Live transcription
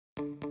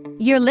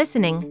You're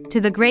listening to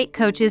the Great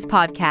Coaches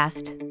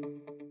Podcast.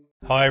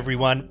 Hi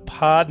everyone,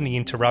 pardon the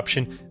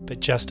interruption, but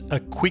just a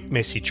quick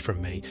message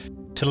from me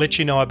to let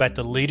you know about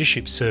the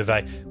leadership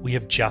survey we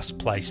have just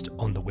placed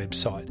on the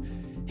website.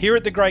 Here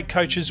at the Great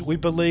Coaches, we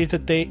believe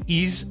that there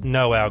is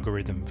no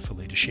algorithm for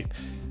leadership,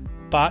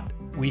 but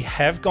we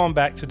have gone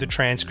back through the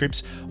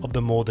transcripts of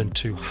the more than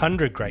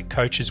 200 great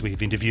coaches we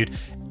have interviewed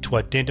to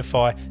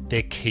identify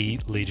their key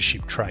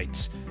leadership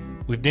traits.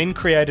 We've then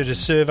created a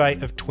survey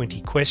of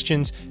 20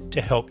 questions to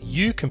help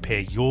you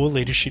compare your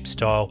leadership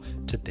style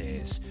to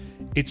theirs.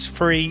 It's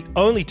free,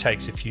 only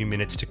takes a few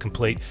minutes to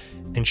complete,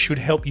 and should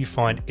help you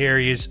find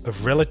areas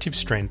of relative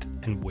strength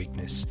and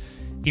weakness.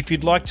 If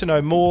you'd like to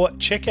know more,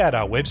 check out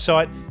our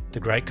website,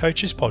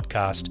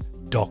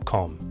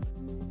 thegreatcoachespodcast.com.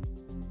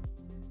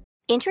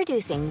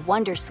 Introducing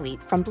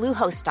Wondersuite from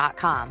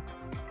Bluehost.com.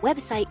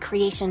 Website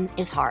creation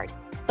is hard,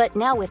 but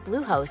now with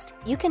Bluehost,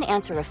 you can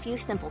answer a few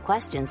simple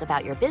questions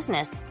about your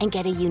business and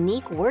get a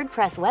unique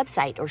WordPress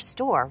website or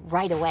store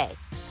right away.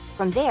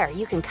 From there,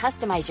 you can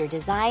customize your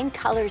design,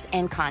 colors,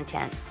 and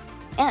content.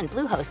 And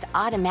Bluehost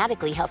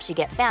automatically helps you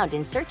get found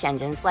in search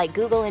engines like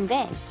Google and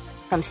Bing.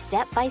 From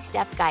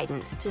step-by-step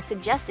guidance to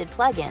suggested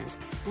plugins,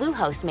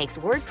 Bluehost makes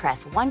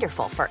WordPress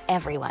wonderful for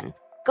everyone.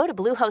 Go to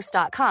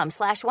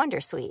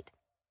bluehost.com/wondersuite.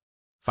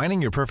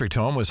 Finding your perfect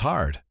home was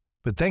hard,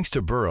 but thanks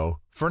to Burrow,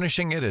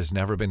 furnishing it has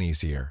never been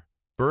easier.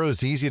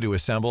 Burrow's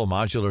easy-to-assemble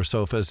modular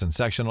sofas and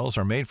sectionals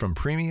are made from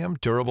premium,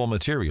 durable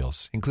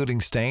materials, including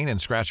stain and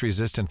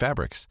scratch-resistant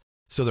fabrics.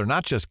 So they're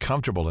not just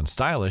comfortable and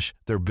stylish,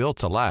 they're built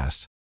to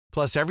last.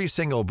 Plus, every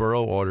single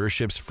Burrow order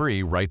ships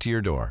free right to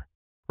your door.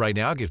 Right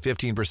now, get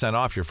 15%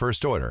 off your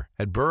first order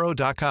at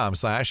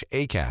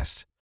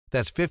burrow.com/ACAST.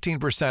 That's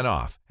 15%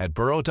 off at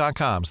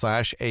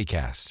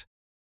burrow.com/ACAST.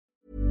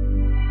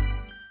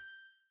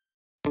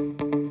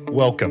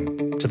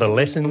 Welcome to the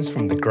Lessons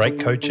from the Great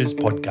Coaches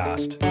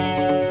Podcast.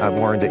 I've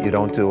learned that you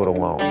don't do it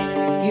alone.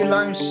 You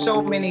learn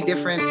so many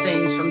different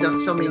things from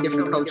so many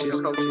different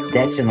coaches.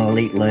 That's an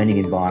elite learning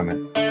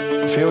environment.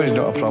 Failure is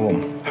not a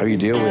problem. How you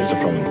deal with it is a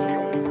problem.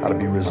 How to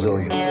be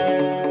resilient.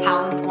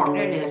 How important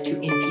it is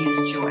to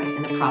infuse joy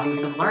in the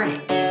process of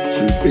learning.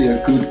 To be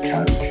a good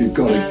coach, you've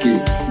got to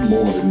give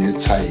more than you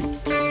take.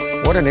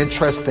 What an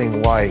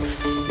interesting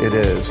life it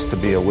is to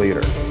be a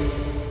leader.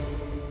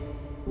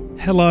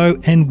 Hello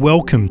and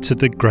welcome to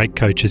the Great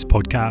Coaches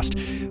Podcast,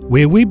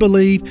 where we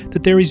believe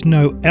that there is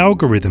no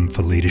algorithm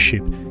for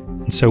leadership.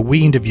 And so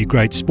we interview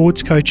great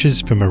sports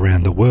coaches from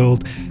around the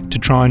world to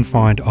try and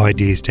find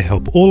ideas to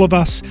help all of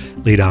us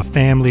lead our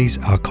families,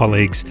 our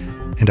colleagues,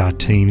 and our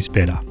teams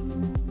better.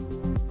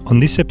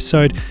 On this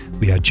episode,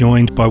 we are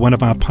joined by one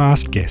of our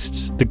past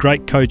guests, the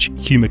great coach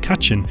Hugh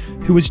McCutcheon,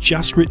 who has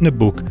just written a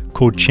book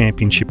called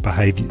Championship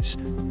Behaviours.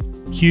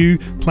 Hugh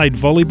played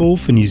volleyball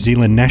for New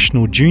Zealand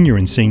national junior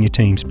and senior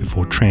teams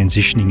before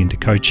transitioning into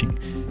coaching.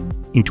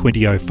 In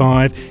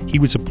 2005, he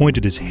was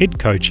appointed as head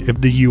coach of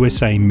the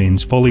USA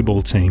men's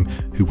volleyball team,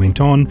 who went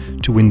on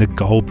to win the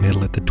gold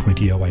medal at the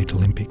 2008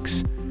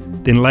 Olympics.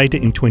 Then later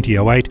in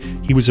 2008,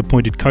 he was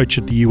appointed coach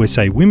of the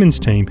USA women's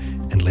team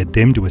and led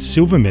them to a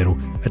silver medal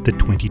at the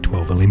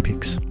 2012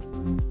 Olympics.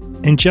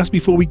 And just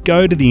before we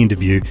go to the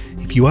interview,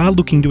 if you are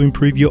looking to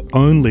improve your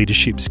own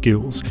leadership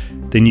skills,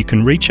 then you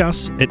can reach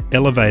us at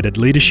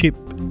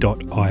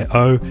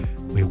elevatedleadership.io,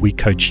 where we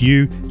coach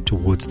you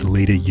towards the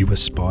leader you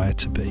aspire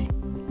to be.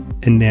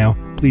 And now,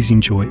 please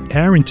enjoy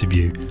our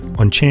interview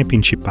on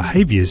championship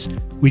behaviours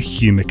with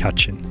Hugh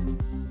McCutcheon.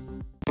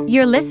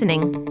 You're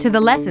listening to the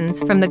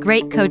Lessons from the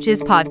Great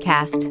Coaches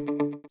Podcast.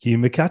 Hugh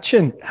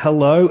McCutcheon,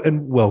 hello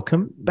and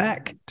welcome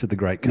back to the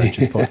Great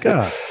Coaches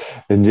Podcast.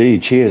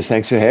 Indeed. Cheers.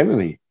 Thanks for having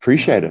me.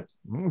 Appreciate it.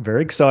 I'm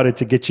very excited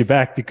to get you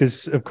back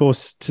because, of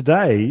course,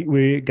 today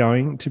we're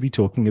going to be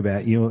talking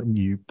about your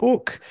new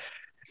book.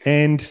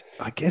 And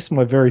I guess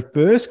my very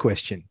first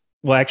question,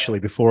 well, actually,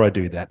 before I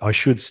do that, I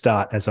should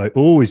start, as I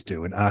always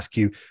do, and ask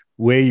you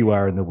where you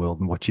are in the world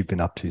and what you've been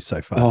up to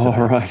so far.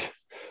 All right.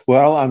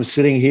 Well, I'm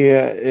sitting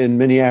here in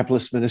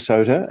Minneapolis,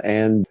 Minnesota,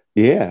 and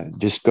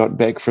just got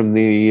back from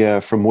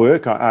from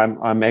work.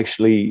 I'm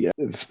actually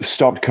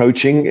stopped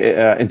coaching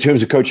in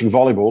terms of coaching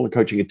volleyball,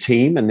 coaching a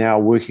team, and now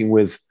working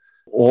with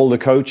all the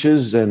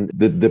coaches and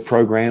the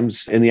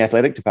programs in the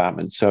athletic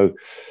department. So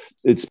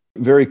it's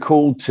very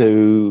cool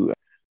to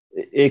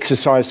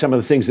exercise some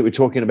of the things that we're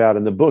talking about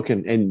in the book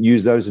and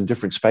use those in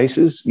different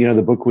spaces. You know,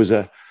 the book was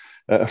a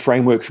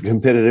framework for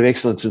competitive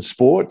excellence in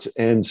sport.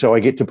 And so I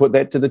get to put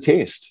that to the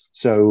test.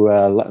 So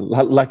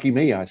lucky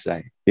me, I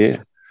say.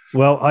 Yeah.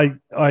 Well,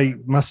 I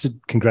must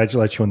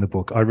congratulate you on the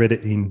book. I read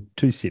it in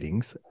 2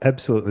 sittings.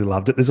 Absolutely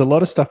loved it. There's a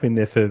lot of stuff in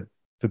there for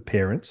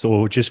parents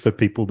or just for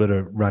people that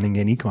are running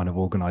any kind of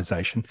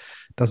organization.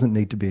 Doesn't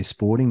need to be a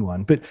sporting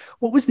one. But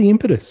what was the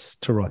impetus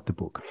to write the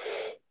book?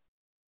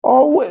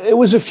 Oh, it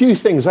was a few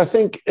things. I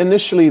think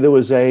initially there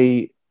was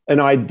an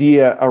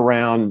idea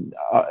around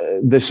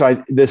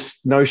this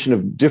notion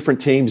of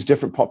different teams,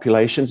 different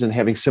populations, and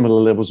having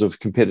similar levels of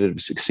competitive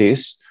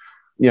success.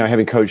 You know,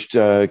 having coached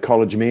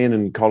college men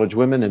and college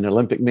women and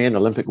Olympic men,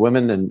 Olympic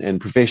women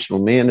and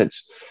professional men,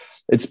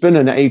 it's been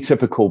an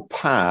atypical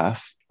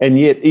path. And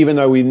yet, even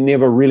though we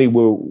never really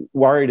were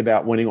worried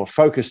about winning or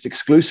focused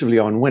exclusively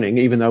on winning,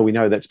 even though we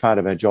know that's part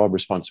of our job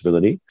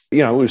responsibility,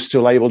 we were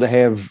still able to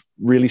have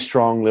really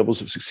strong levels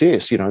of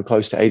success,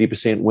 close to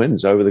 80%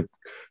 wins over the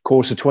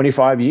course of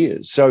 25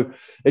 years. So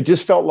it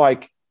just felt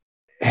like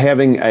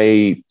having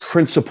a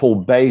principle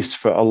base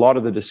for a lot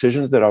of the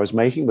decisions that I was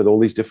making with all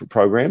these different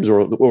programs,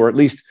 or at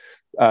least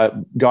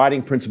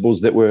guiding principles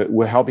that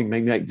were helping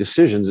me make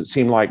decisions. It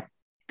seemed like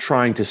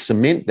trying to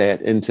cement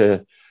that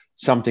into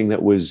something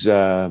that was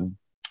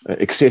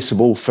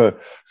accessible for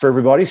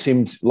everybody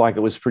seemed like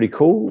it was pretty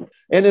cool.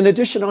 And in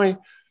addition, I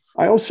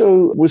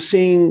also was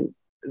seeing,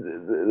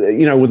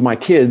 with my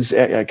kids,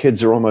 our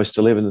kids are almost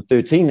 11 and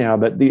 13 now,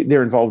 but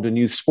they're involved in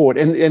youth sport,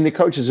 and the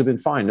coaches have been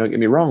fine, don't get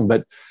me wrong,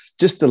 but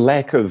just the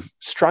lack of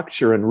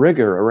structure and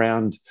rigor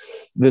around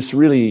this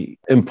really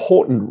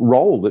important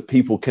role that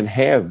people can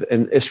have,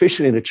 and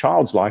especially in a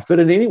child's life, but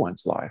in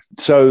anyone's life.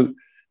 So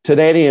to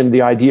that end,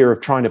 the idea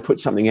of trying to put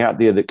something out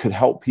there that could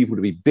help people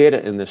to be better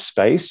in this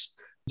space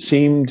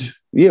seemed,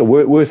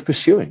 worth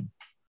pursuing.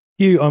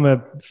 Hugh, I'm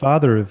a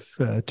father of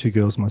two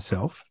girls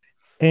myself,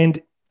 and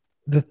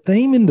the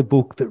theme in the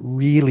book that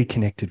really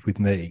connected with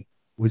me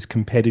was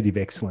competitive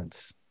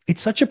excellence.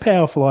 It's such a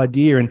powerful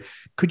idea, and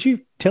could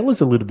you tell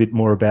us a little bit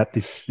more about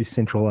this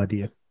central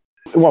idea?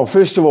 Well,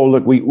 first of all,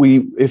 look, we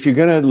if you're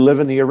going to live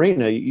in the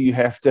arena, you're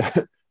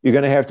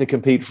going to have to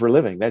compete for a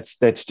living.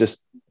 That's just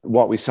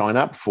what we sign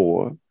up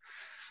for.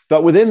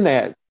 But within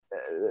that,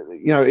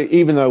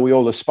 even though we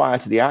all aspire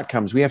to the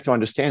outcomes, we have to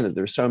understand that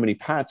there are so many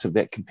parts of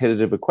that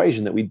competitive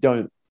equation that we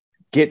don't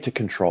get to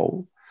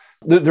control.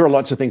 There are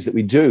lots of things that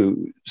we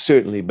do,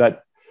 certainly,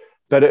 but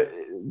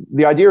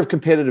the idea of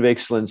competitive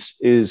excellence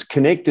is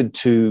connected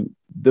to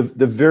the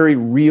very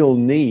real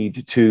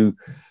need to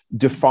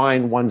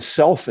define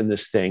oneself in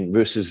this thing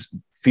versus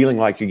feeling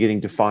like you're getting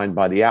defined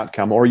by the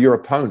outcome or your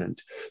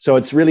opponent. So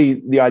it's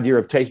really the idea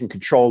of taking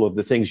control of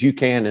the things you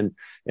can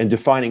and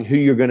defining who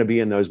you're going to be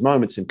in those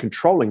moments and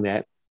controlling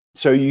that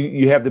so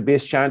you have the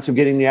best chance of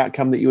getting the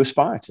outcome that you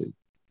aspire to.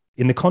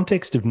 In the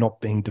context of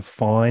not being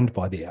defined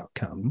by the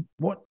outcome,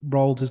 what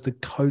role does the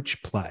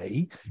coach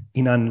play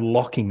in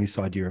unlocking this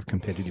idea of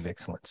competitive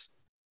excellence?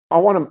 I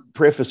want to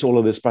preface all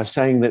of this by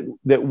saying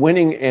that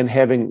winning and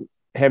having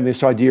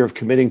this idea of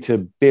committing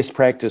to best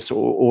practice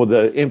or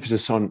the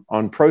emphasis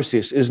on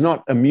process is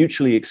not a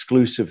mutually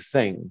exclusive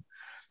thing.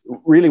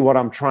 Really, what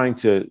I'm trying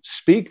to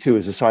speak to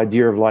is this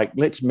idea of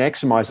let's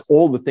maximize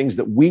all the things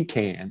that we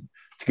can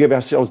to give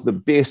ourselves the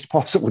best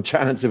possible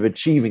chance of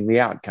achieving the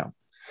outcome.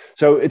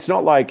 So it's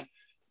not like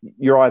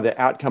you're either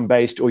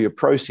outcome-based or you're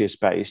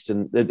process-based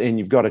and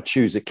you've got to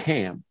choose a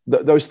camp.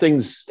 Those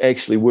things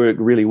actually work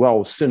really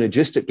well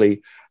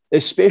synergistically,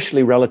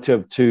 especially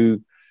relative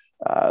to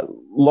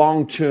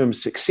long-term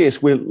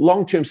success, where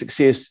long-term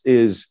success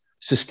is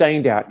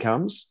sustained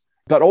outcomes,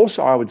 but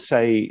also I would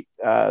say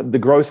the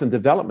growth and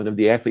development of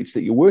the athletes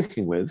that you're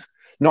working with,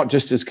 not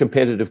just as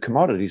competitive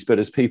commodities, but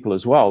as people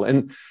as well.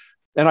 And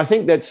I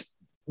think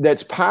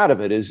that's part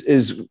of it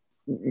is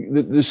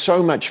there's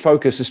so much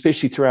focus,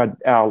 especially throughout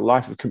our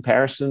life of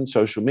comparison,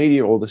 social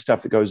media, all the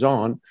stuff that goes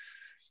on,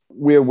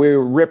 where we're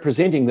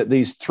representing that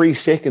these 3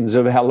 seconds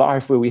of our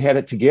life where we had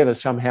it together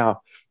somehow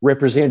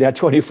represent our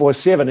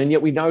 24/7. And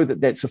yet we know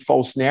that that's a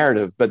false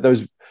narrative, but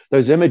those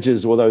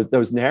images or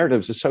those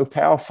narratives are so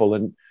powerful.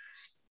 And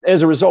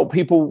as a result,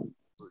 people,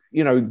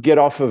 get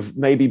off of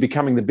maybe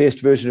becoming the best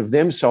version of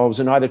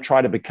themselves and either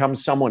try to become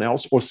someone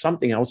else or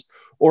something else,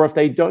 or if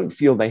they don't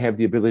feel they have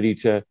the ability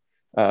to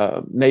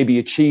maybe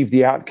achieve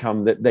the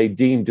outcome that they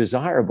deem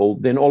desirable,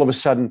 then all of a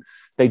sudden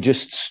they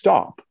just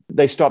stop.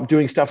 They stop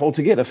doing stuff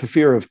altogether for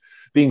fear of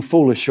being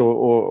foolish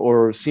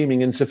or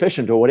seeming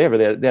insufficient or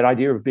whatever, that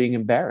idea of being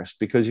embarrassed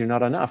because you're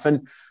not enough.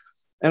 And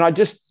I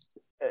just,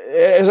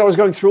 as I was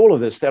going through all of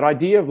this, that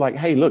idea of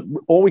hey, look,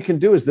 all we can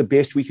do is the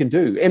best we can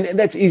do. And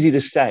that's easy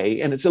to say,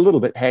 and it's a little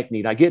bit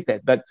hackneyed, I get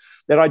that. But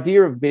that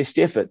idea of best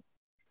effort,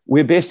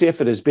 where best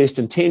effort is best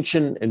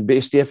intention and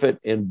best effort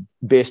and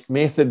best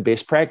method,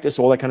 best practice,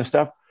 all that kind of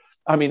stuff.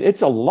 I mean,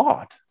 it's a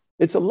lot.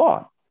 It's a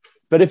lot.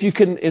 But if you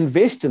can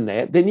invest in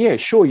that, then yeah,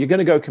 sure, you're going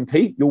to go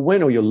compete. You'll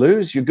win or you'll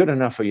lose. You're good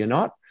enough or you're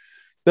not.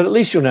 But at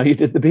least you'll know you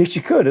did the best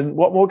you could. And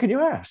what more can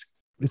you ask?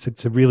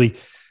 It's a really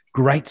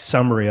great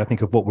summary, I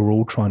think, of what we're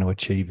all trying to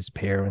achieve as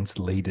parents,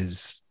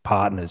 leaders,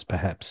 partners,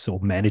 perhaps, or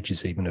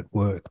managers even at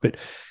work. But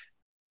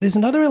there's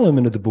another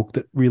element of the book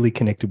that really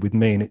connected with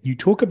me. And you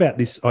talk about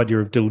this idea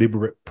of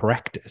deliberate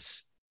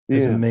practice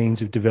as a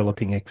means of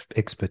developing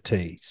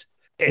expertise.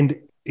 And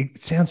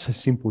it sounds so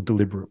simple,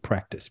 deliberate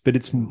practice, but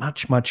it's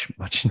much, much,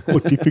 much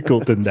more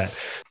difficult than that.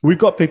 We've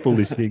got people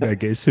listening, I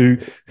guess, who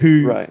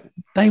right.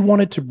 They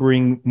wanted to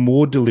bring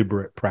more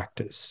deliberate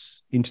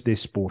practice into their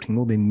sporting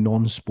or their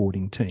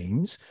non-sporting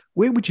teams.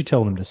 Where would you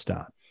tell them to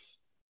start?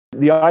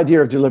 The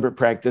idea of deliberate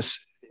practice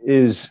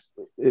is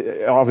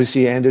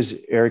obviously Anders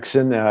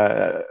Ericsson,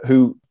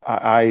 who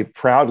I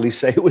proudly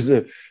say was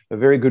a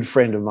very good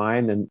friend of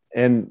mine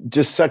and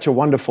just such a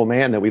wonderful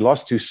man that we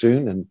lost too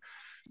soon.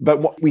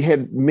 But we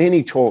had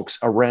many talks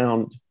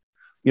around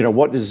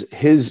what is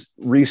his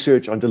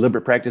research on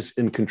deliberate practice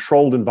in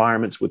controlled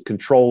environments with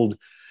controlled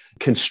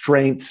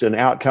constraints and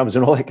outcomes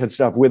and all that kind of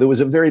stuff, where there was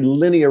a very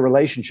linear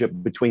relationship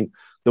between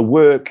the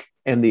work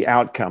and the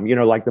outcome.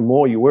 Like the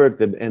more you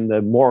worked and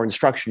the more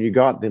instruction you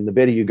got, then the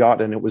better you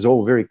got. And it was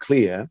all very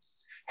clear.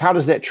 How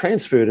does that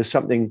transfer to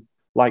something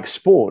like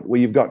sport, where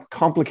you've got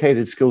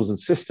complicated skills and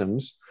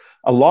systems,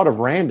 a lot of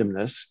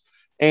randomness,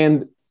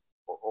 and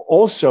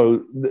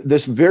also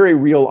this very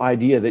real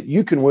idea that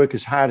you can work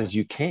as hard as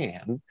you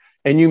can,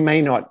 and you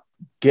may not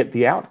get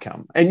the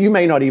outcome, and you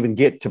may not even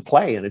get to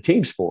play in a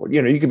team sport.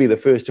 You could be the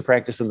first to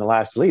practice and the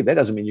last to leave. That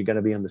doesn't mean you're going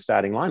to be in the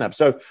starting lineup.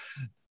 So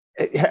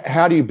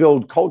how do you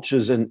build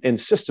cultures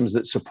and systems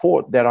that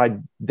support that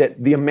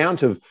the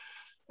amount of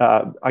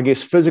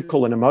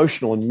physical and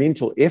emotional and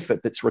mental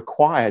effort that's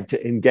required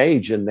to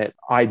engage in that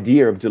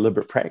idea of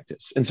deliberate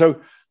practice? And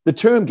so the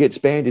term gets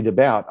bandied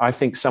about, I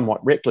think,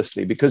 somewhat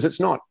recklessly, because it's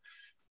not.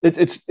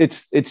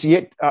 It's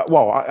yet.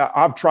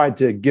 I've tried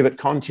to give it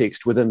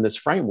context within this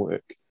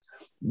framework,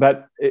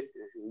 but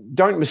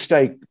don't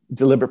mistake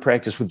deliberate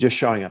practice with just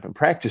showing up and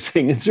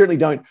practicing, and certainly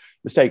don't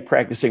mistake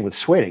practicing with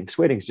sweating.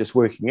 Sweating's just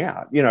working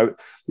out. The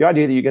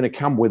idea that you're going to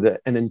come with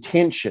an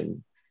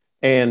intention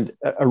and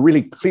a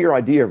really clear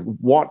idea of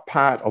what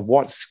part of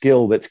what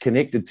skill that's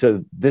connected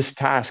to this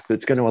task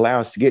that's going to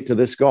allow us to get to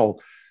this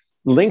goal.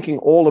 Linking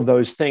all of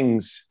those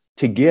things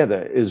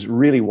together is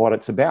really what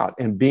it's about,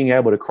 and being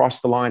able to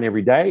cross the line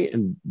every day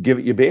and give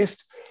it your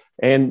best.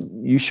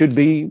 And you should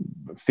be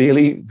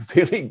fairly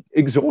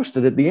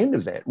exhausted at the end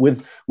of that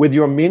with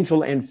your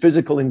mental and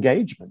physical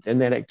engagement in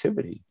that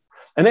activity.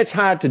 And that's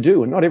hard to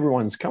do, and not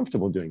everyone's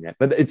comfortable doing that.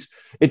 But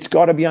it's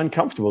got to be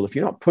uncomfortable. If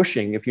you're not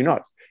pushing, if you're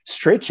not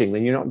stretching,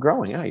 then you're not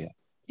growing, are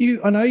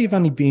you? I know you've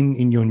only been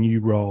in your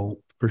new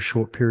role for a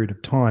short period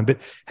of time, but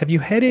have you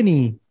had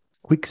any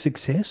quick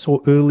success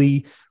or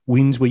early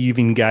wins where you've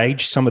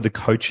engaged some of the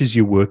coaches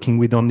you're working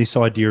with on this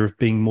idea of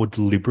being more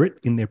deliberate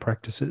in their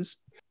practices?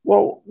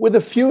 Well, with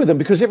a few of them,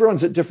 because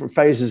everyone's at different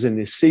phases in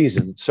this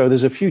season. So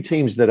there's a few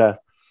teams that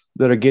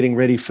are getting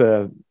ready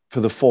for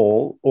the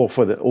fall or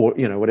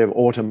whatever,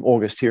 autumn,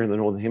 August here in the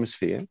Northern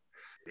Hemisphere.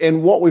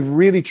 And what we've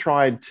really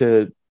tried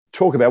to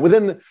talk about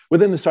within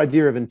this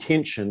idea of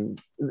intention,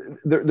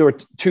 there are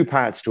two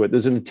parts to it.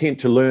 There's an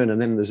intent to learn,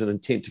 and then there's an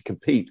intent to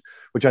compete,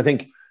 which I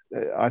think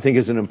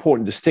is an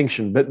important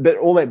distinction. But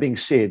all that being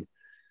said,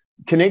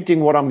 connecting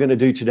what I'm going to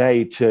do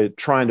today to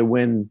trying to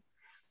win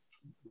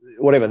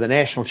the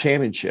national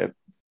championship,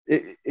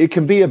 it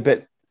can be a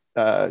bit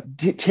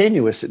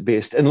tenuous at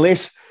best,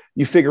 unless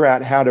you figure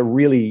out how to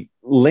really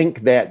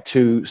link that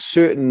to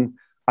certain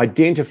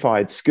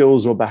identified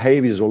skills or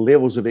behaviors or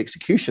levels of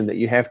execution that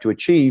you have to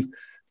achieve,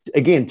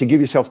 again, to give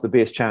yourself the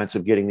best chance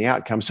of getting the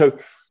outcome. So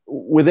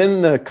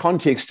within the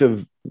context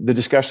of the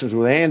discussions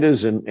with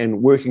Anders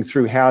and working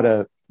through how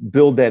to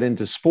build that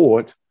into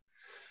sport,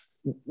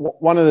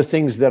 one of the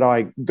things that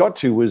I got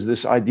to was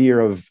this idea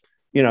of,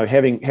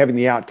 having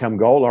the outcome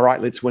goal. All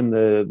right, let's win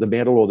the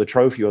medal or the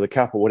trophy or the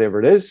cup or whatever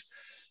it is.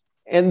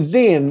 And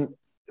then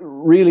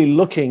really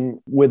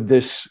looking with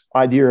this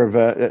idea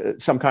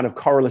of some kind of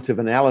correlative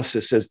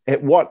analysis as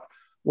at what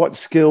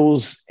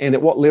skills and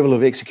at what level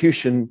of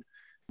execution,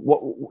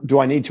 what do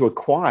I need to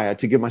acquire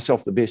to give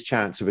myself the best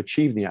chance of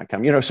achieving the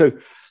outcome? So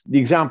the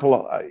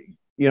example, I'm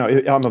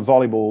a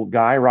volleyball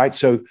guy, right?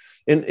 So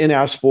in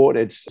our sport,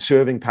 it's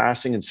serving,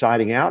 passing, and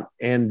siding out.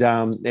 And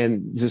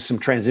there's some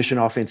transition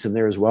offense in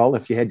there as well,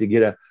 if you had to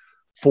get a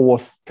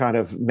fourth kind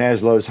of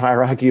Maslow's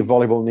hierarchy of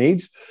volleyball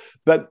needs.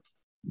 But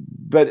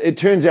it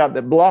turns out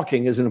that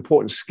blocking is an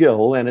important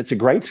skill, and it's a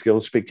great skill,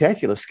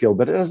 spectacular skill,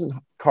 but it doesn't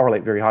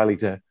correlate very highly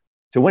to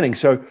winning.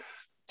 So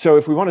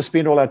if we want to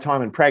spend all our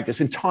time in practice,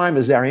 and time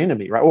is our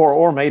enemy, right?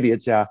 Or maybe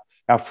it's our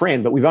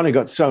friend, but we've only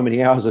got so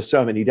many hours or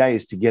so many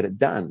days to get it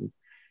done.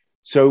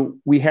 So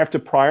we have to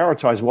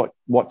prioritize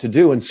what to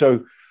do. And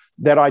so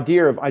that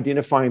idea of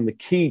identifying the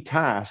key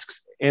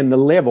tasks and the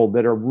level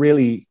that are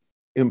really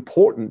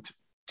important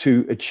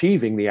to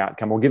achieving the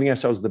outcome or giving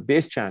ourselves the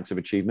best chance of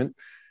achievement,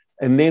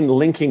 and then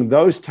linking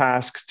those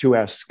tasks to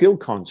our skill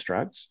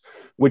constructs,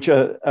 which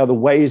are the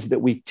ways that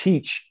we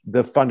teach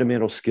the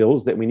fundamental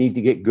skills that we need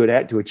to get good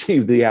at to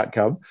achieve the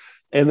outcome.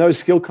 And those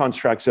skill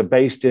constructs are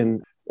based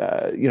in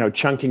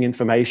chunking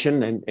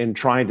information and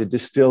trying to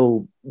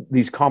distill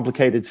these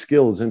complicated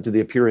skills into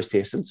their purest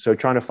essence. So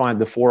trying to find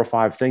the 4 or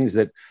 5 things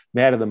that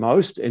matter the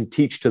most and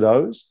teach to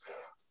those.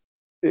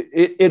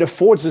 It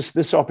affords us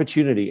this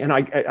opportunity. And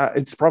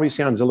it probably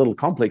sounds a little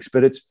complex,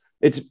 but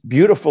it's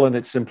beautiful in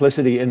its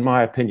simplicity, in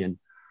my opinion.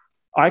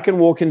 I can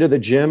walk into the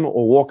gym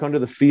or walk onto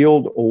the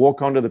field or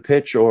walk onto the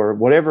pitch or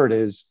whatever it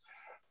is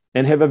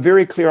and have a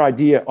very clear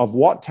idea of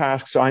what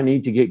tasks I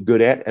need to get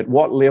good at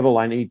what level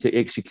I need to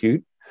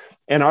execute.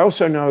 And I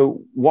also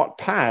know what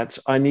parts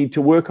I need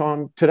to work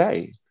on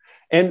today.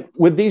 And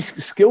with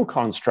these skill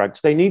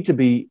constructs, they need to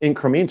be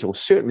incremental,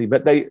 certainly,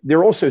 but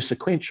they're also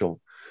sequential.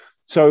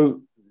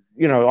 So,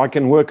 I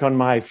can work on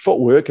my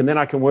footwork and then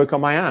I can work on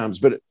my arms.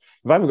 But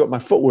if I haven't got my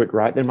footwork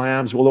right, then my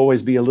arms will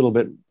always be a little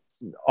bit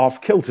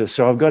off kilter.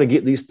 So I've got to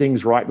get these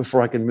things right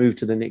before I can move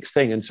to the next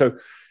thing. And so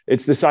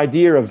it's this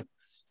idea of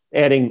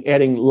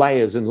adding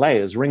layers and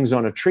layers, rings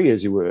on a tree,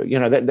 as you were.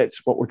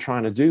 That's what we're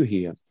trying to do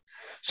here.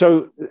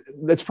 So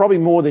that's probably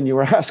more than you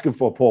were asking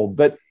for, Paul.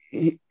 But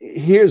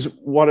here's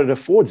what it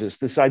affords us,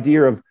 this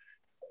idea of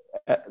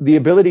the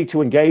ability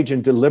to engage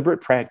in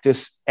deliberate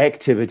practice,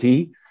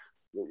 activity,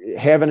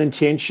 have an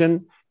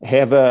intention,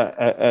 have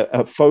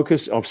a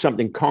focus of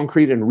something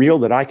concrete and real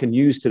that I can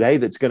use today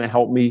that's going to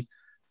help me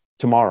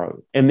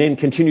tomorrow, and then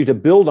continue to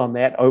build on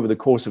that over the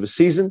course of a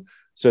season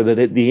so that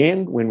at the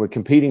end, when we're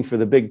competing for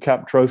the big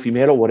cup, trophy,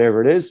 medal,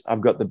 whatever it is,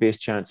 I've got the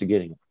best chance of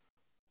getting it.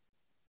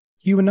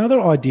 Hugh, another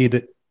idea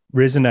that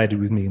resonated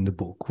with me in the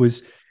book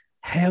was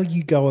how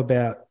you go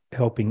about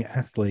helping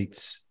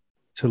athletes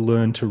to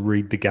learn to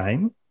read the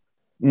game.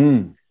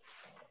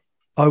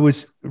 I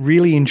was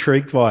really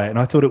intrigued by it, and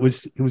I thought it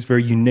was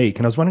very unique.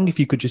 And I was wondering if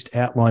you could just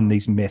outline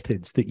these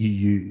methods that you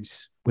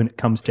use when it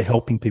comes to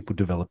helping people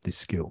develop this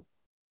skill.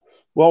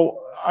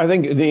 Well, I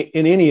think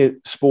in any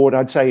sport,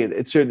 I'd say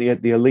it's certainly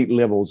at the elite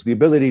levels, the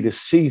ability to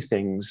see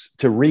things,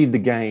 to read the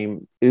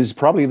game is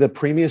probably the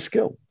premier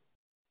skill.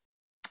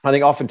 I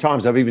think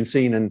oftentimes I've even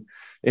seen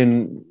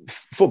in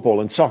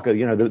football and soccer,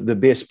 the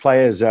best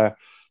players are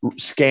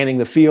scanning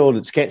the field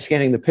and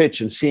scanning the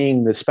pitch and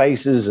seeing the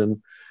spaces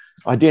and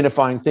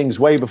identifying things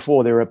way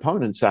before their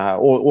opponents are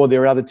or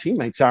their other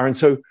teammates are. And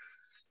so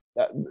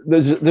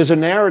there's a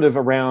narrative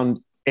around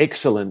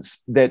excellence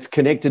that's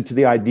connected to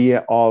the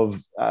idea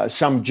of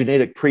some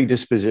genetic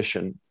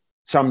predisposition,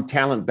 some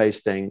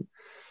talent-based thing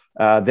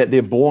that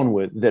they're born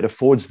with that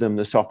affords them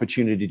this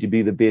opportunity to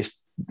be the best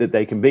that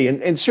they can be.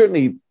 And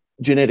certainly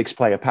genetics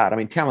play a part. I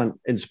mean, talent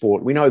in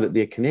sport, we know that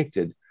they're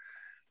connected.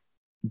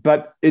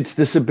 But it's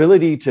this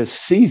ability to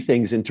see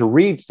things and to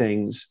read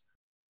things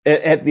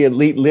at the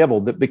elite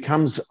level that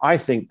becomes, I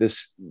think,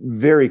 this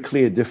very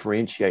clear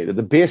differentiator.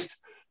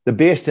 The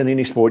best in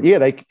any sport,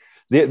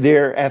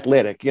 they're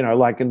athletic,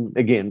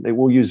 again, they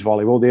will use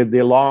volleyball.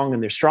 They're long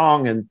and they're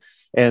strong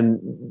and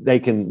they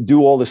can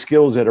do all the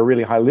skills at a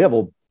really high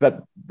level.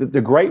 But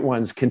the great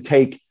ones can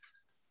take,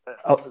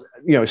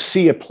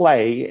 see a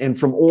play, and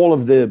from all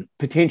of the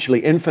potentially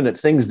infinite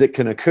things that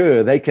can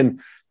occur, they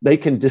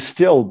can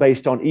distill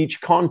based on each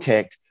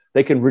contact.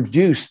 They can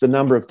reduce the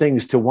number of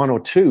things to one or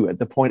two at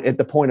the point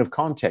of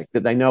contact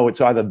that they know it's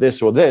either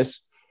this or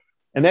this.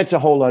 And that's a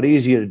whole lot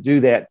easier to do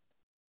that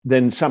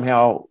than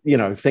somehow,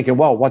 thinking,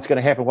 well, what's going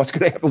to happen? What's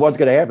going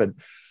to happen?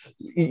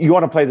 You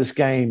want to play this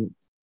game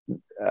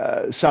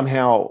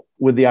somehow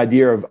with the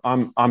idea of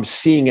I'm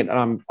seeing it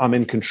and I'm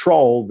in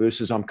control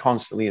versus I'm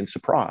constantly in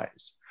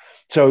surprise.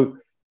 So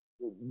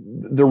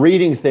the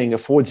reading thing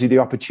affords you the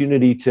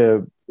opportunity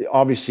to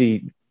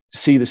obviously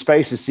see the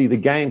spaces, see the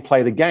game,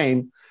 play the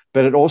game,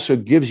 but it also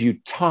gives you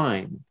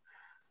time.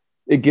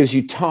 It gives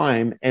you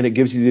time and it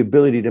gives you the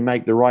ability to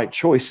make the right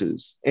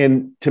choices.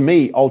 And to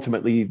me,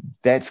 ultimately,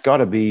 that's got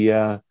to be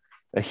a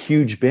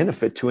huge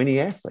benefit to any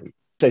athlete.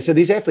 So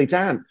these athletes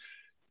aren't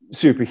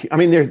super. I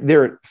mean,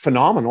 they're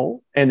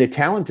phenomenal and they're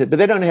talented, but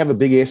they don't have a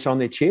big S on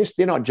their chest.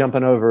 They're not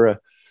jumping over a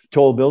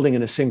tall building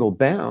in a single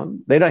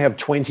bound. They don't have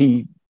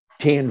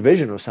 20/10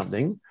 vision or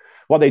something.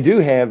 What they do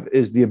have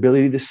is the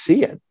ability to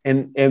see it.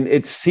 And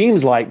it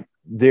seems like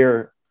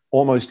they're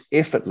almost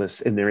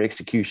effortless in their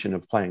execution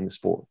of playing the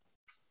sport.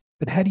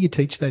 But how do you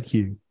teach that,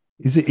 Hugh?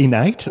 Is it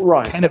innate?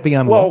 Right. Can it be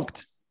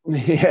unlocked? Well,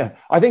 yeah,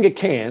 I think it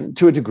can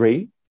to a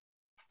degree.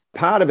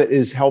 Part of it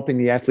is helping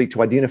the athlete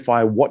to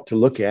identify what to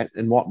look at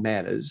and what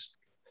matters.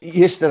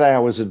 Yesterday, I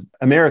was at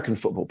American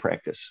football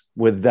practice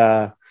with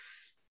the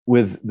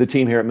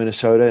team here at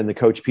Minnesota and the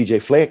coach,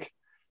 PJ Fleck,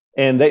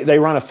 and they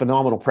run a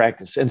phenomenal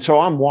practice. And so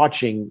I'm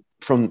watching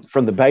from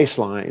the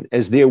baseline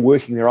as they're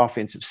working their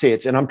offensive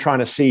sets, and I'm trying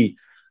to see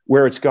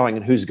where it's going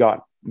and who's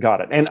got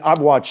it. And I've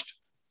watched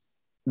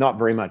not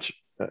very much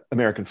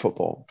American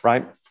football,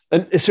 right?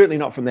 And it's certainly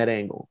not from that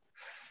angle.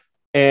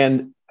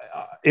 And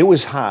it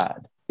was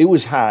hard. It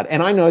was hard.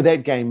 And I know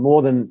that game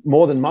more than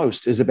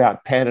most is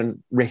about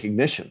pattern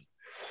recognition.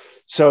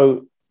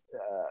 So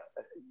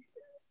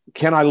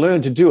can I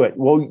learn to do it?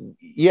 Well,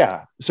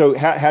 yeah. So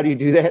how do you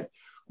do that?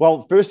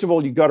 Well, first of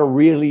all, you've got to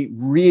really,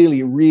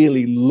 really,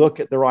 really look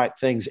at the right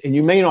things. And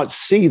you may not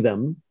see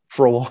them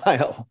for a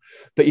while,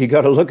 but you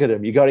got to look at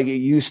them. You got to get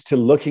used to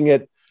looking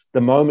at the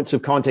moments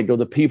of contact or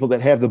the people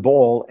that have the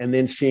ball and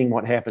then seeing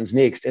what happens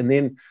next. And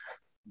then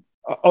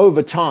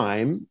over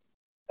time,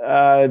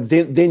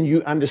 then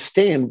you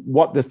understand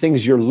what the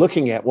things you're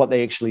looking at, what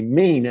they actually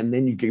mean. And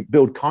then you can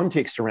build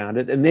context around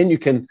it. And then you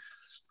can,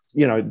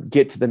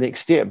 get to the next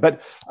step.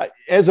 But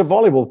as a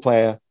volleyball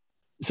player,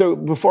 so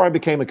before I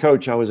became a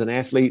coach, I was an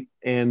athlete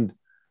and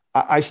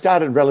I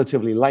started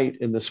relatively late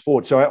in the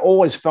sport. So I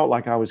always felt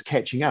like I was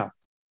catching up.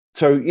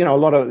 So, a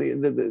lot of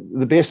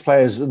the best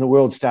players in the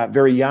world start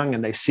very young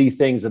and they see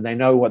things and they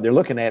know what they're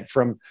looking at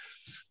from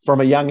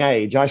a young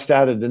age. I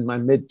started in my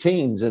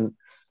mid-teens and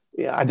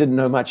I didn't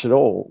know much at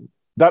all,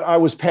 but I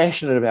was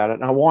passionate about it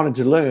and I wanted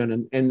to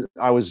learn and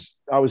I was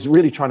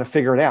really trying to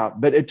figure it out.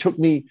 But it took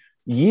me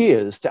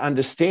years to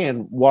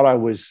understand what I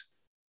was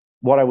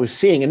what I was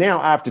seeing. And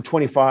now after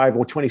 25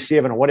 or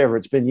 27 or whatever,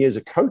 it's been years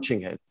of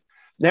coaching it.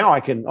 Now I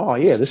can,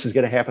 this is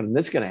going to happen and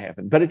this is going to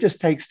happen. But it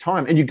just takes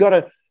time. And you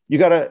got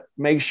to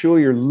make sure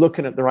you're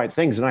looking at the right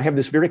things. And I have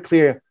this very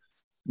clear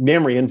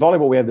memory. In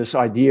volleyball, we have this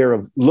idea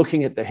of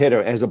looking at the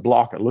hitter as a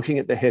blocker, looking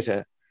at the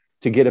hitter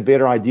to get a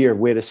better idea of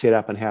where to set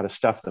up and how to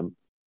stuff them.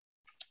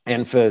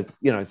 And for,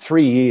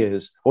 3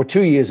 years or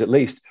 2 years at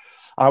least,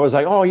 I was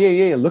like,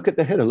 look at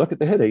the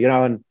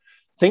hitter, and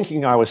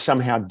thinking I was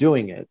somehow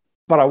doing it,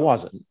 but I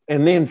wasn't.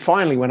 And then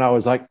finally, when I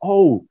was like,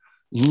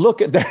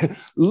 look at that,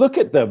 look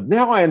at them.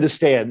 Now I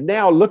understand.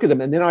 Now look at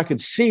them. And then I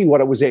could see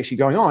what it was actually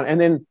going on.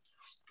 And then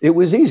it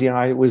was easy. And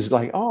I was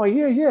like, all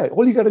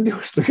you got to do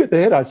is look at the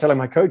hitter. I was telling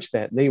my coach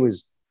that, and he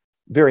was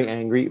very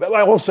angry, but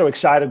I'm also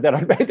excited that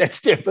I made that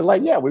step. But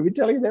we've been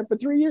telling you that for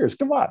 3 years.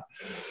 Come on.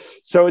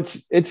 So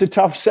it's a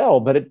tough sell,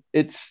 but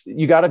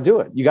you got to do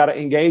it. You got to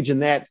engage in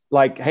that.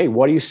 Like, hey,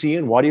 what are you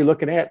seeing? What are you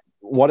looking at?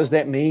 What does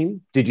that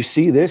mean? Did you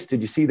see this?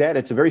 Did you see that?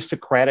 It's a very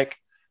Socratic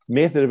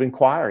method of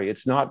inquiry.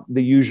 It's not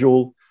the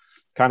usual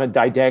kind of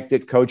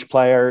didactic coach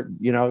player.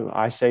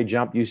 I say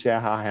jump, you say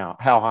how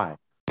high.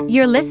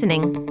 You're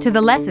listening to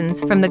the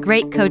Lessons from the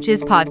Great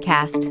Coaches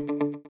podcast.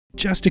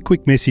 Just a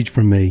quick message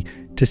from me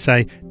to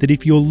say that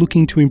if you're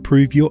looking to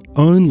improve your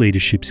own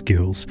leadership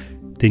skills,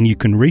 then you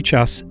can reach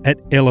us at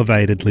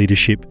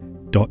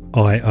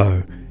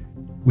elevatedleadership.io.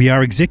 We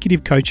are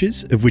executive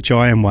coaches, of which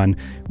I am one,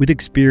 with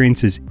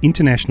experience as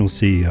international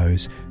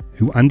CEOs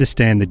who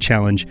understand the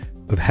challenge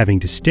of having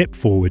to step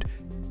forward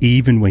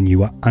even when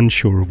you are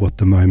unsure of what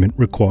the moment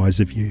requires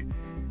of you.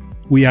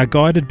 We are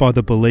guided by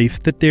the belief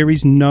that there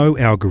is no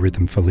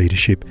algorithm for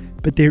leadership,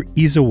 but there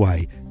is a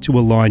way to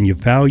align your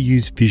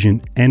values,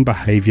 vision, and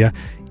behaviour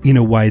in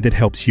a way that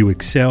helps you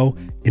excel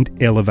and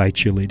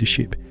elevate your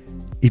leadership.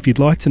 If you'd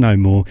like to know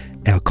more,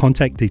 our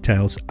contact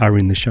details are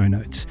in the show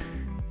notes.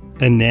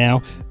 And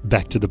now,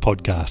 back to the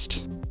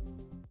podcast.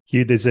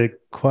 Hugh, there's a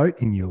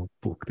quote in your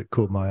book that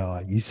caught my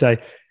eye. You say,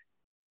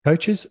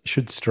 coaches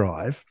should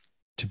strive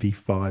to be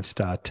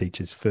 5-star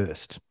teachers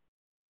first.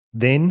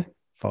 Then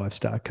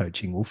 5-star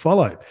coaching will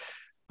follow.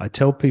 I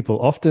tell people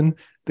often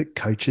that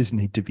coaches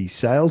need to be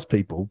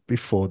salespeople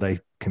before they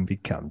can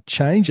become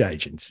change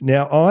agents.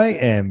 Now, I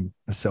am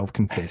a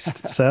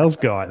self-confessed sales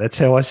guy. That's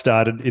how I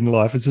started in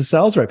life as a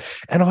sales rep.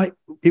 And I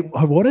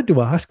wanted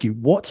to ask you,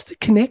 what's the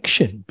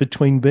connection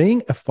between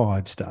being a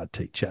 5-star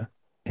teacher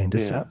and a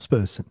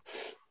salesperson?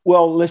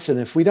 Well, listen,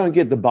 if we don't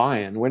get the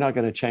buy-in, we're not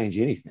going to change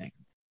anything.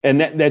 And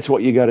that's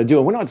what you got to do.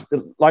 And we're not,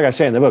 like I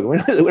say in the book,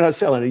 we're not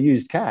selling a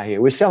used car here.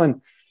 We're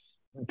selling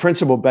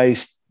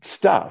principle-based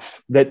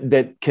stuff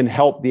that can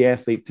help the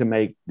athlete to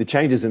make the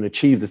changes and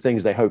achieve the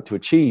things they hope to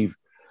achieve.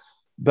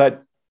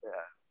 But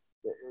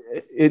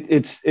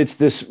it's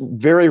this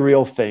very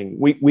real thing.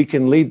 We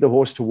can lead the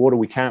horse to water.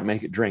 We can't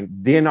make it drink.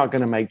 They're not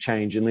going to make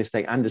change unless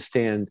they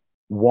understand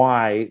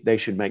why they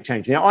should make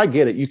change. Now, I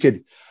get it. You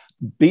could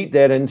beat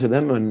that into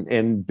them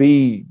and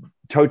be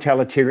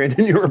totalitarian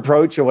in your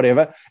approach or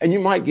whatever, and you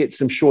might get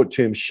some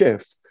short-term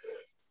shifts.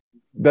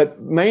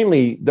 But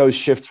mainly those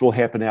shifts will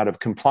happen out of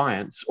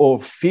compliance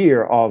or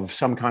fear of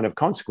some kind of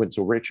consequence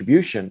or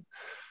retribution.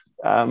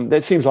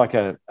 That seems like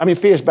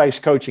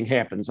fear-based coaching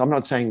happens. I'm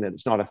not saying that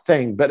it's not a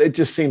thing, but it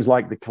just seems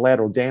like the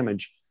collateral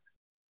damage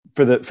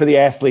for the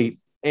athlete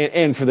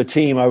and for the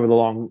team over the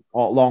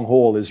long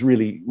haul is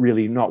really,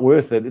 really not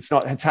worth it. It's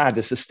hard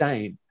to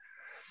sustain.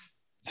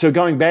 So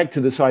going back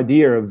to this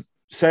idea of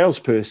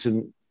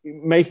salesperson,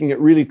 making it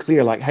really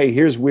clear, like, hey,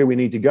 here's where we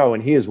need to go,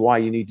 and here's why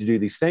you need to do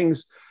these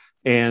things.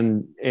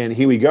 And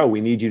here we go.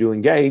 We need you to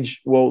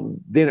engage. Well,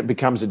 then it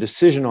becomes a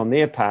decision on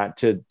their part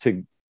to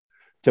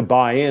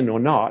buy in or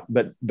not.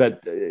 But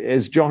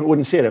as John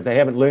Wooden said, if they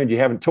haven't learned, you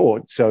haven't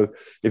taught. So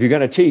if you're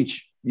going to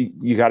teach,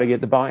 you got to get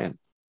the buy-in.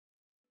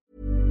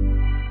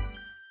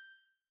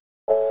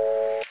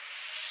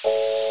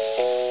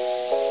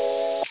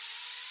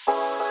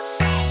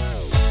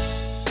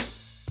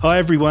 Hi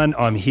everyone,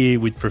 I'm here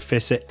with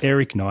Professor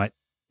Eric Knight,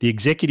 the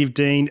Executive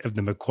Dean of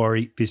the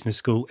Macquarie Business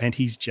School, and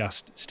he's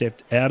just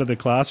stepped out of the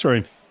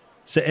classroom.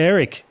 So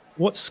Eric,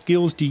 what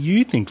skills do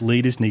you think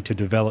leaders need to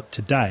develop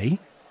today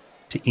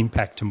to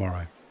impact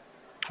tomorrow?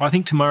 I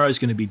think tomorrow is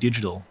going to be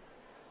digital.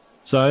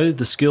 So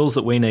the skills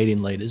that we need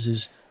in leaders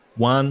is,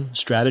 1,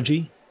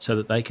 strategy, so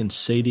that they can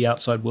see the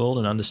outside world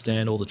and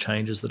understand all the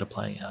changes that are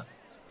playing out.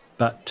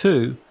 But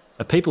 2,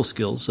 are people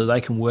skills, so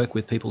they can work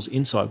with people's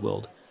inside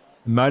world,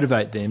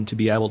 motivate them to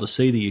be able to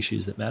see the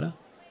issues that matter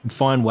and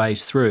find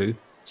ways through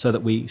so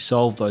that we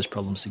solve those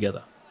problems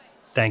together.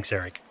 Thanks,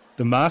 Eric.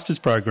 The Master's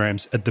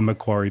Programs at the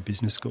Macquarie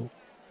Business School,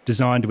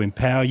 designed to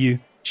empower you,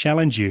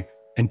 challenge you,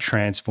 and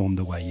transform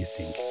the way you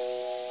think.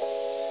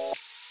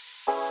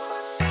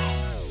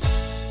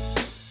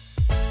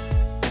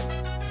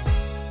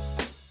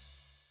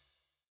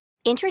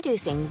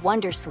 Introducing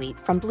Wondersuite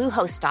from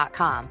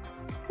Bluehost.com.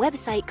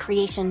 Website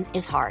creation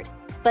is hard.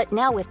 But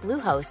now with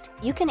Bluehost,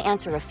 you can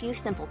answer a few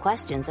simple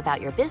questions about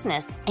your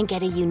business and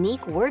get a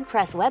unique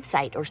WordPress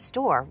website or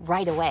store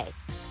right away.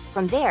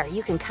 From there,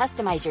 you can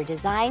customize your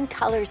design,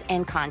 colors,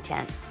 and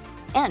content.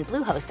 And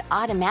Bluehost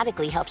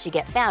automatically helps you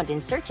get found in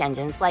search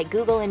engines like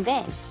Google and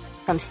Bing.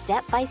 From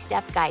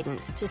step-by-step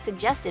guidance to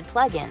suggested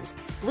plugins,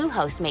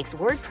 Bluehost makes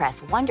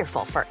WordPress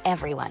wonderful for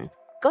everyone.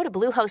 Go to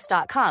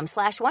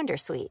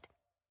bluehost.com/wondersuite.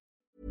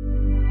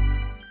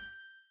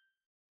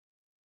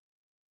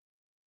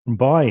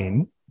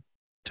 Buy-in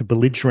to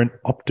belligerent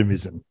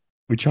optimism,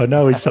 which I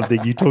know is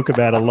something you talk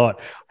about a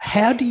lot.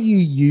 How do you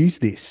use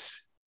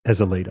this as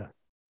a leader?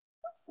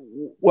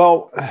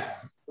 Well,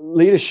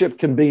 leadership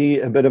can be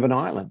a bit of an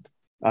island.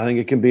 I think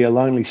it can be a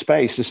lonely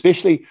space,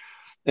 especially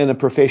in a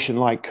profession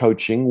like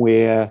coaching,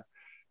 where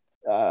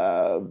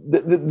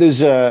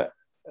there's at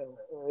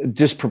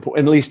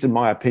least in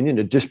my opinion,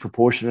 a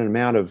disproportionate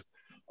amount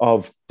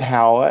of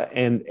power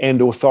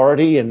and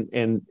authority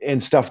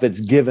and stuff that's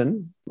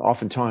given.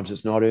 Oftentimes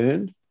it's not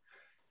earned.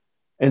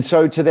 And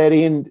so to that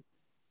end,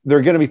 there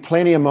are going to be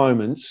plenty of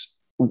moments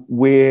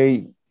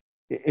where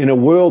in a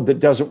world that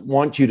doesn't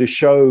want you to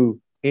show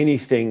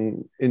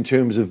anything in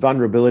terms of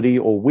vulnerability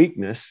or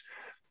weakness,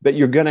 but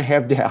you're going to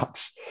have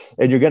doubts,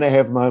 and you're going to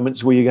have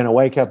moments where you're going to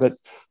wake up at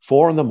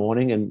 4 a.m.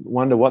 and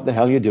wonder what the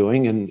hell you're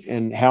doing,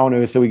 and how on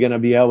earth are we going to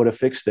be able to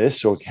fix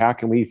this, or how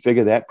can we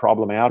figure that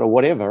problem out, or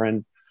whatever.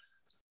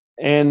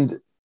 And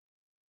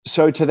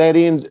so to that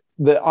end,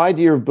 the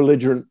idea of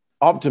belligerent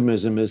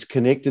optimism is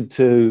connected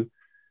to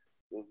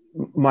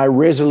my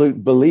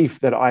resolute belief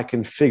that I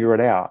can figure it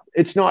out.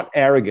 It's not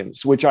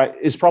arrogance, which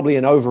is probably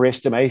an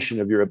overestimation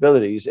of your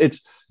abilities.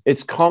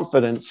 It's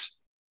confidence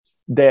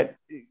that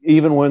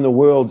even when the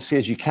world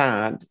says you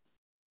can't,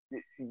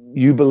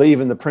 you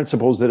believe in the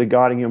principles that are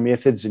guiding your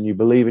methods, and you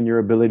believe in your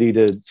ability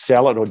to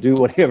sell it or do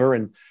whatever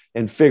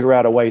and figure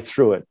out a way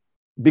through it.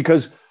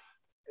 Because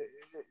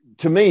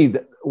to me,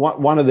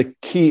 one of the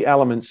key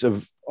elements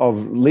of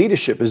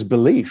leadership is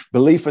belief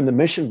in the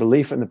mission,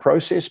 belief in the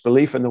process,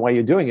 belief in the way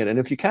you're doing it. And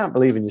if you can't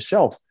believe in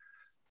yourself,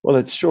 well,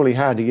 it's surely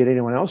hard to get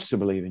anyone else to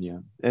believe in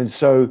you. And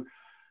so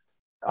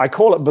I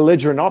call it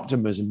belligerent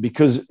optimism,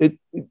 because the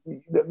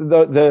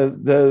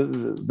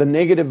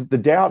negative, the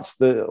doubts,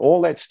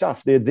 all that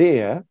stuff, they're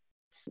there,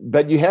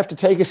 but you have to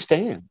take a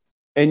stand.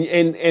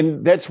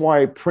 And that's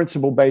why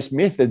principle-based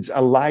methods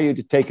allow you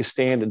to take a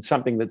stand in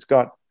something that's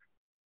got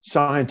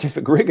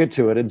scientific rigor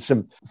to it and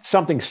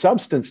something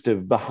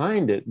substantive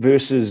behind it,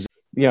 versus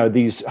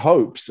these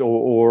hopes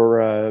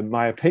or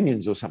my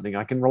opinions or something.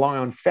 I can rely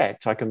on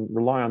facts. I can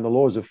rely on the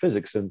laws of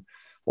physics and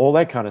all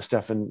that kind of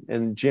stuff.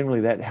 And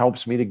generally that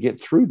helps me to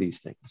get through these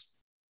things.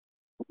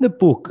 In the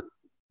book,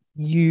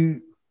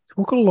 you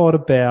talk a lot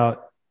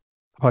about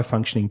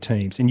high-functioning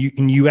teams, and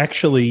you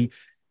actually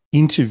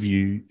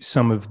interview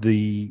some of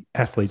the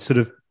athletes that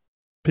have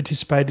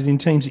participated in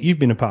teams that you've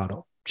been a part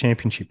of,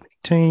 championship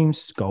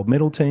teams, gold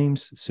medal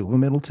teams, silver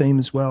medal team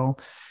as well.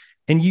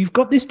 And you've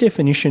got this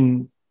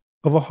definition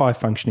of a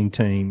high-functioning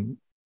team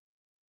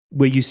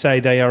where you say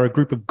they are a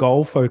group of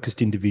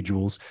goal-focused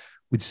individuals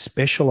with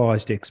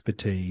specialized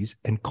expertise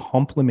and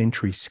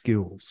complementary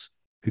skills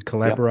who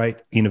collaborate,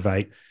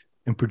 innovate,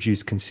 and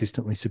produce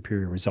consistently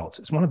superior results.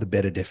 It's one of the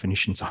better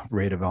definitions I've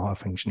read of a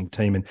high-functioning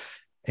team.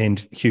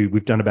 And Hugh,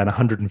 we've done about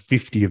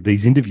 150 of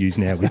these interviews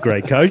now with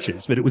great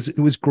coaches, but it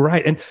was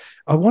great. And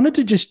I wanted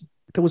to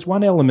there was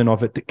one element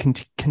of it that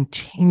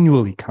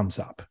continually comes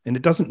up, and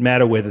it doesn't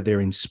matter whether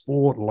they're in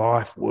sport,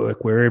 life,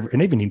 work, wherever,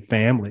 and even in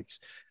families.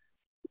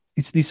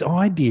 It's this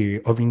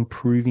idea of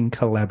improving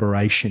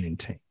collaboration in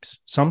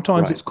teams.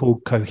 Sometimes it's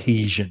called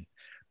cohesion.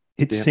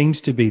 It seems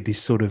to be this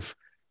sort of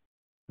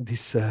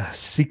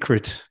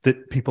secret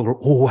that people are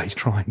always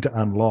trying to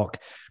unlock.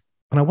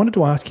 And I wanted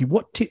to ask you,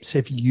 what tips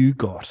have you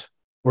got,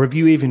 or have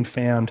you even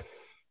found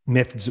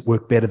methods that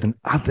work better than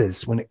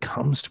others when it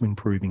comes to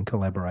improving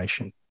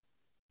collaboration?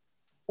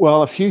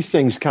 Well, a few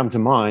things come to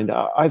mind.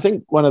 I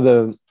think one of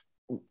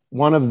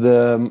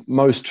the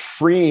most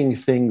freeing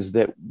things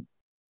that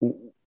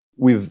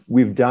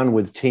we've done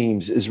with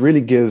teams is really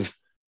give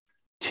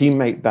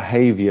teammate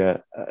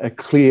behavior a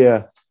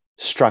clear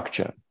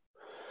structure.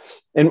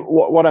 And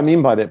what I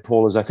mean by that,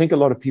 Paul, is I think a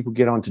lot of people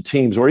get onto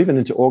teams or even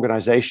into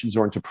organizations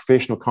or into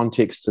professional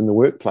contexts in the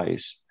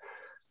workplace.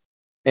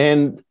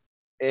 And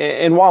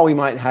while we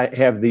might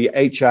have the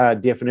HR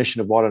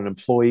definition of what an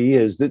employee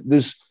is,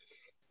 there's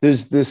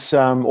this,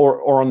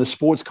 or on the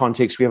sports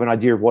context, we have an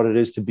idea of what it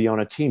is to be on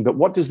a team. But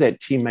what does that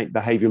teammate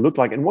behavior look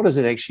like? And what does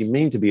it actually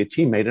mean to be a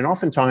teammate? And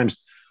oftentimes,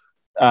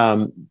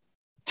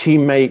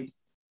 teammate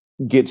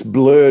gets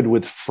blurred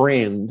with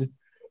friend,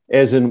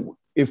 as in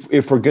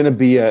if we're going to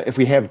be if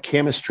we have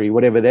chemistry,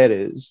 whatever that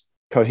is,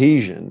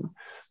 cohesion,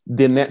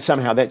 then that's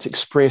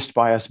expressed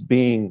by us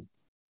being,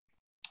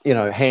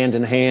 hand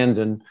in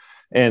hand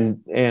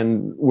and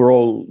we're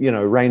all,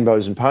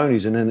 rainbows and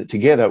ponies and in it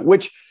together,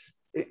 which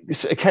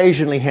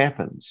occasionally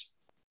happens.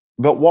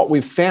 But what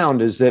we've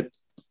found is that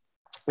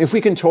if we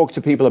can talk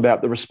to people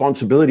about the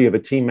responsibility of a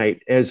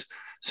teammate as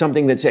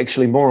something that's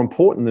actually more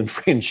important than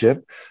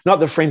friendship, not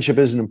that friendship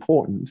isn't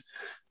important,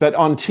 but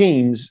on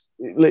teams,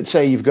 let's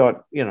say you've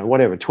got,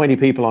 20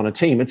 people on a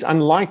team, it's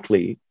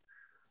unlikely,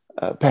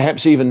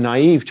 perhaps even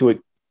naive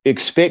to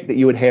expect that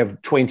you would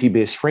have 20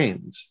 best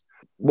friends.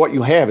 what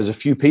you have is a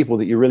few people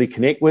that you really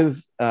connect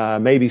with,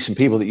 maybe some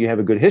people that you have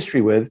a good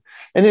history with,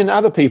 and then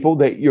other people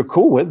that you're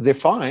cool with. They're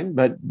fine,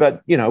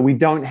 but we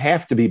don't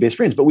have to be best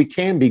friends, but we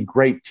can be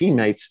great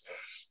teammates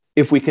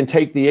if we can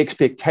take the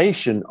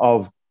expectation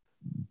of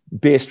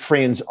best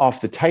friends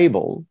off the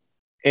table,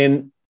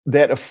 and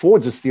that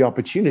affords us the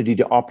opportunity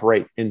to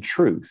operate in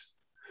truth.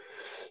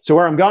 So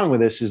where I'm going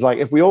with this is, like,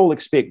 if we all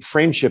expect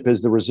friendship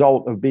as the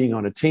result of being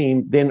on a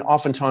team, then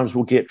oftentimes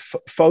we'll get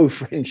faux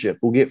friendship,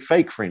 we'll get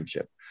fake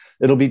friendship.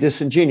 It'll be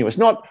disingenuous,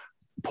 not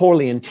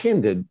poorly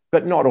intended,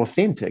 but not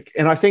authentic.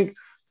 And I think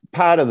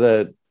part of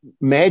the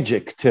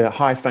magic to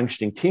high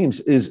functioning teams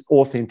is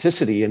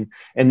authenticity and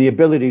the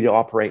ability to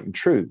operate in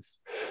truth.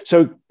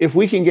 So if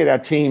we can get our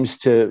teams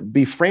to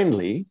be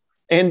friendly,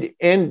 and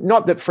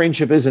not that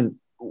friendship isn't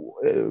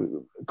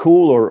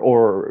cool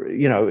or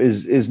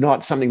is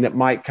not something that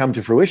might come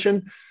to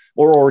fruition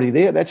or already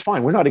there, that's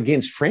fine. We're not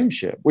against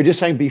friendship. We're just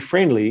saying be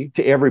friendly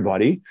to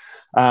everybody.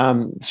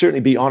 Certainly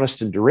be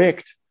honest and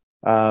direct.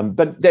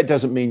 But that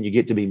doesn't mean you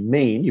get to be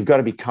mean. You've got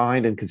to be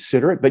kind and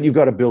considerate, but you've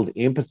got to build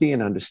empathy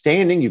and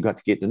understanding. You've got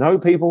to get to know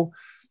people.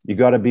 You've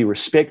got to be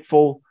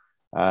respectful,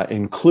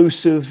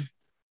 inclusive.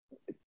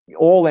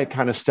 All that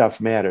kind of stuff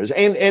matters.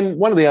 And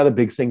one of the other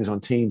big things on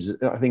teams,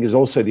 I think, is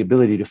also the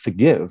ability to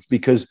forgive,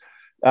 because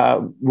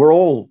we're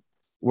all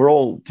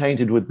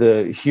tainted with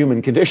the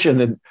human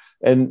condition,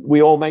 and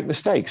we all make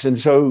mistakes. And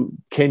so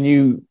can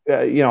you,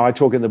 I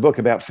talk in the book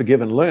about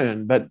forgive and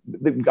learn, but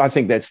I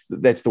think that's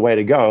the way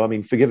to go. I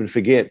mean, forgive and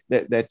forget,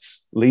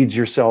 that's leads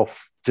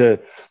yourself to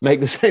make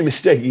the same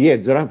mistake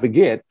again. So don't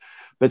forget,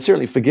 but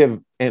certainly forgive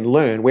and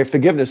learn, where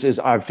forgiveness is,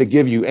 I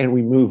forgive you, and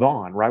we move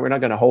on, right? We're not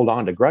going to hold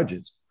on to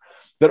grudges.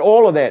 But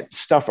all of that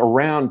stuff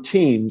around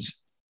teams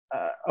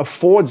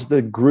affords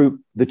the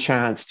group the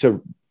chance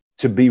to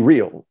be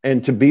real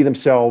and to be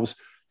themselves,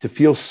 to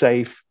feel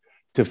safe,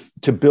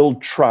 to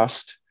build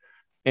trust.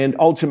 And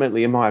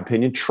ultimately, in my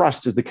opinion,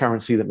 trust is the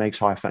currency that makes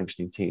high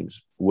functioning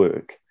teams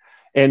work.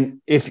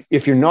 And if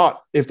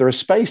there are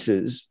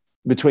spaces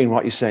between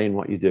what you say and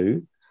what you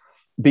do,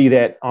 be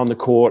that on the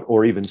court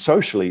or even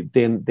socially,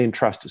 then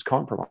trust is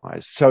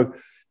compromised. So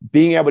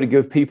being able to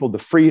give people the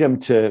freedom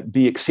to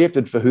be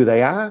accepted for who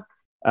they are,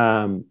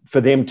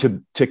 for them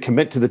to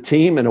commit to the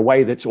team in a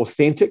way that's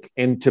authentic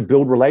and to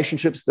build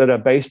relationships that are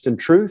based in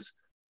truth,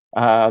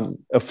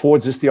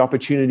 affords us the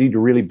opportunity to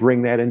really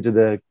bring that into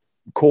the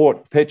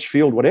court, pitch,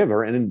 field,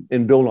 whatever,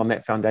 and build on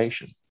that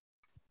foundation.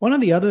 One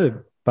of the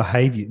other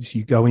behaviors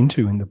you go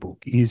into in the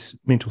book is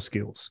mental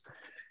skills.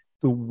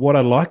 What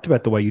I liked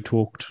about the way you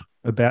talked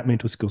about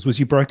mental skills was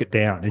you broke it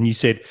down, and you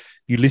said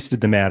you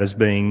listed them out as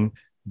being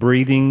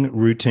breathing,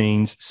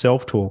 routines,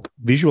 self-talk,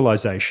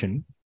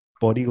 visualization,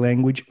 body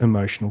language,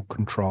 emotional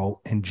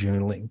control, and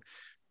journaling.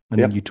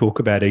 And then you talk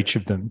about each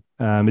of them.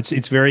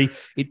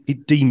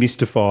 It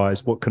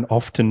demystifies what can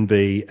often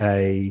be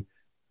a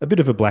bit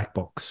of a black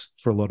box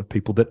for a lot of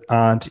people that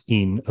aren't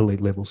in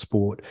elite level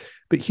sport.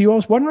 But Hugh, I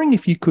was wondering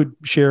if you could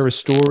share a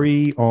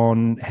story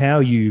on how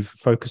you've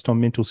focused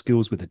on mental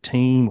skills with a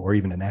team or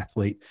even an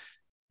athlete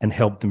and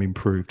helped them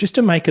improve, just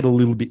to make it a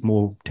little bit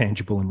more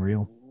tangible and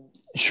real.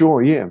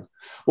 Sure, yeah.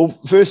 Well,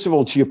 first of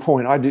all, to your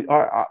point,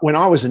 when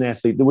I was an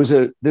athlete, there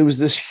was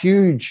this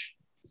huge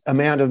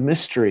amount of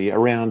mystery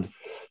around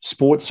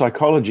sports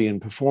psychology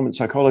and performance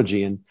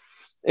psychology, and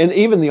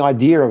even the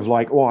idea of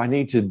like, I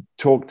need to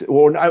talk to,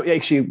 or no,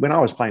 actually, when I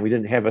was playing, we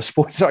didn't have a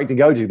sports psych to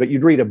go to, but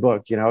you'd read a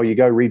book, you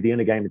go read the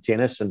inner game of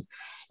tennis,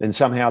 and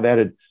somehow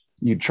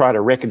you'd try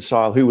to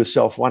reconcile who was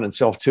self one and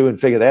self two and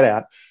figure that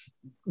out.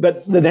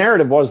 But the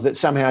narrative was that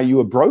somehow you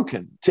were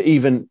broken to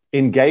even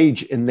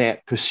engage in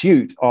that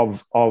pursuit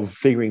of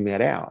figuring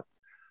that out.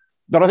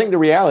 But I think the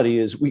reality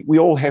is we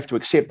all have to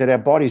accept that our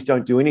bodies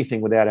don't do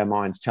anything without our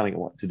minds telling it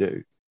what to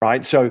do,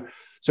 right? So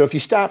if you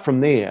start from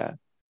there,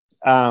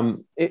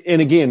 and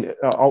again,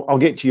 I'll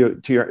get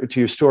to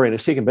your story in a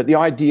second, but the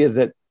idea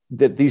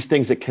that these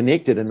things are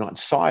connected and not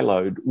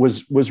siloed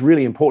was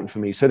really important for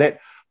me. So that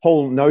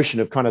whole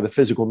notion of kind of the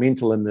physical,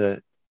 mental, and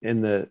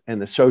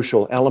the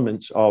social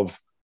elements of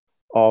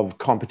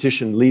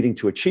competition leading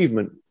to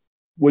achievement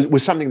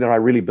was something that I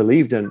really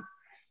believed in.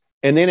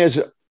 And then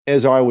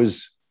as I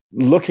was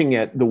looking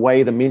at the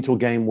way the mental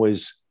game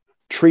was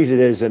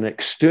treated as an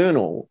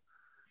external,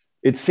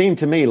 it seemed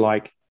to me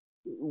like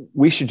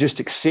we should just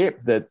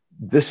accept that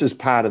this is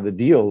part of the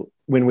deal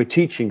when we're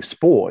teaching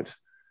sport.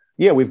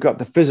 Yeah, we've got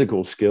the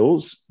physical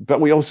skills, but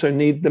we also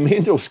need the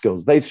mental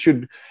skills. Those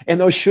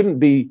shouldn't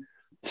be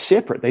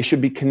separate. They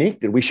should be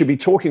connected. We should be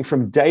talking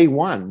from day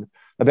one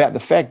about the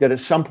fact that at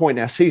some point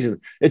in our season,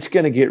 it's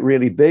going to get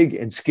really big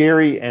and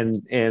scary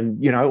and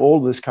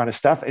all this kind of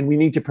stuff. And we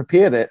need to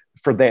prepare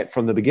for that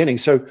from the beginning.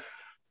 So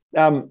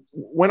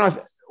when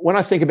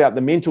I think about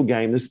the mental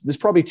game, there's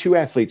probably two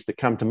athletes that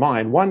come to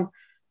mind. One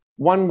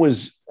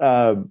was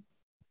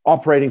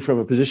operating from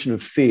a position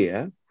of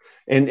fear.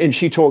 And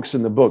she talks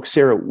in the book,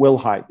 Sarah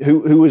Wilhite,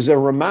 who was a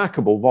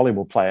remarkable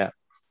volleyball player.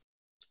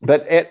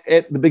 But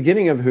at the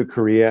beginning of her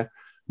career,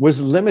 was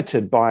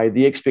limited by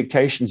the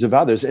expectations of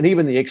others and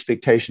even the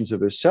expectations of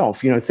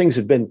herself. Things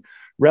had been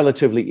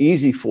relatively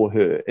easy for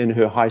her in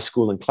her high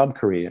school and club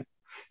career.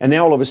 And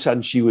now all of a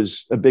sudden she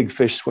was a big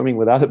fish swimming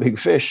with other big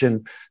fish,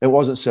 and it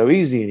wasn't so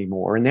easy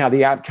anymore. And now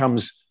the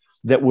outcomes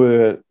that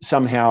were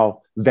somehow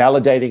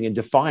validating and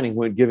defining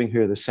weren't giving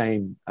her the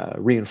same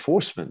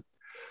reinforcement.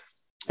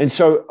 And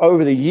so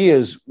over the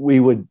years, we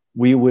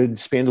would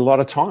spend a lot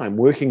of time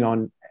working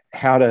on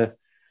how to,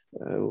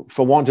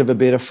 for want of a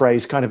better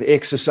phrase, kind of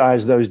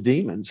exercise those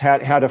demons,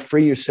 how to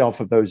free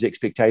yourself of those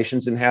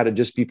expectations and how to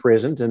just be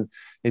present and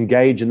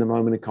engage in the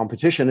moment of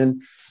competition.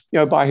 And,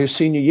 by her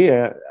senior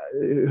year,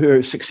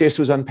 her success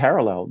was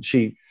unparalleled.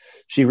 She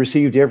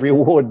received every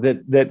award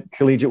that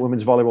collegiate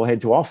women's volleyball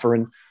had to offer.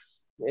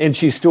 And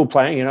she's still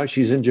playing,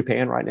 she's in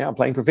Japan right now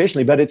playing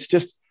professionally, but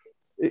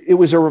it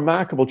was a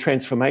remarkable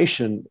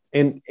transformation.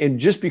 And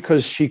just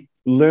because she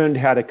learned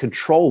how to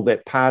control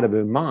that part of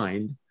her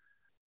mind,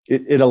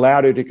 it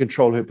allowed her to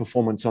control her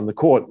performance on the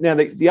court. Now,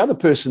 the other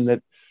person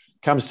that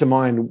comes to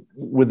mind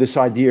with this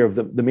idea of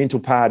the mental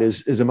part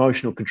is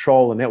emotional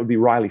control, and that would be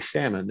Riley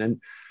Salmon.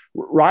 And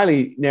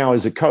Riley now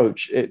is a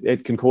coach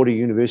at Concordia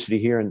University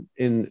here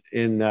in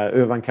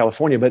Irvine,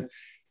 California, but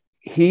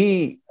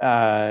his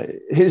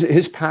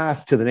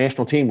path to the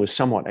national team was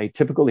somewhat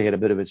atypical. He had a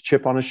bit of a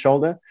chip on his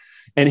shoulder,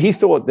 and he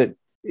thought that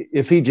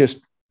if he just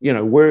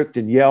worked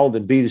and yelled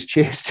and beat his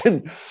chest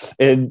and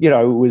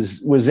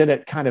was in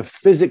it kind of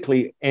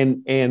physically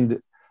and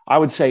I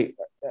would say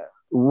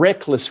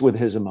reckless with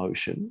his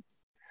emotion,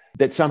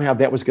 that somehow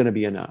that was going to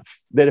be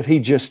enough. That if he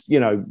just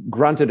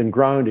grunted and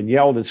groaned and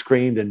yelled and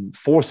screamed and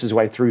forced his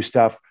way through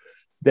stuff,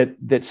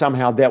 that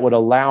somehow that would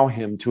allow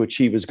him to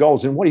achieve his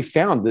goals. And what he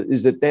found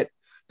is that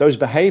those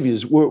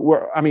behaviors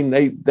were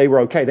they were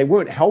okay. They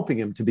weren't helping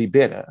him to be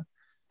better,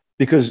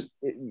 because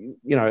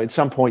at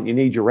some point you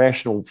need your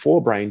rational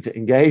forebrain to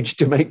engage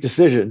to make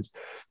decisions.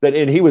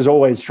 And he was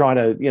always trying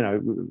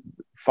to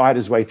fight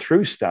his way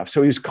through stuff.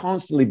 So he was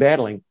constantly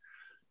battling,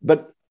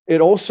 but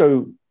it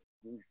also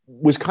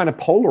was kind of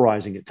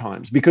polarizing at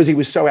times, because he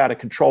was so out of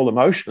control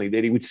emotionally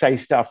that he would say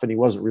stuff and he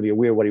wasn't really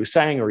aware of what he was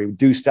saying, or he would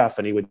do stuff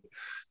and he would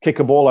kick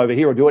a ball over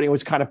here or do it. He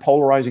was kind of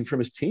polarizing from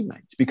his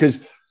teammates,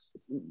 because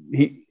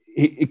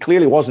it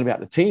clearly wasn't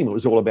about the team. It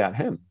was all about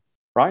him,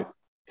 right?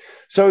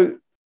 So,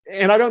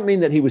 and I don't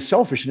mean that he was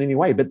selfish in any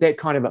way, but that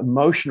kind of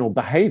emotional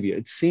behavior,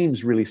 it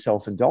seems really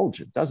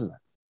self-indulgent, doesn't it?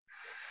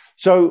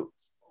 So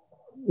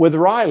with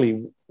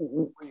Riley,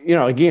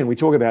 again, we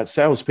talk about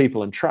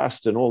salespeople and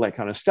trust and all that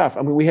kind of stuff.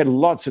 I mean, we had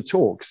lots of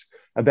talks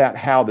about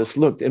how this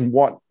looked and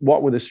what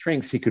were the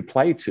strengths he could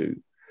play to,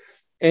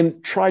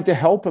 and tried to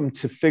help him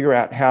to figure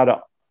out how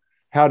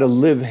to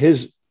live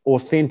his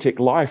authentic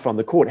life on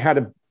the court, how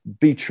to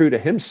be true to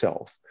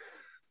himself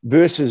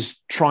versus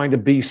trying to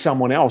be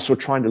someone else or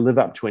trying to live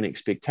up to an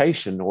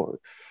expectation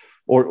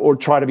or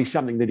try to be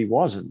something that he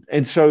wasn't.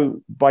 And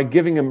so by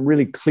giving him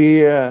really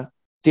clear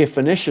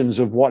definitions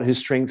of what his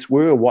strengths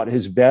were, what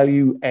his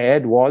value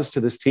add was to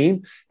this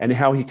team, and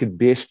how he could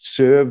best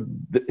serve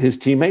his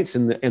teammates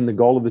and the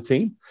goal of the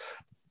team,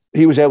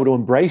 he was able to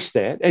embrace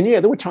that. And yeah,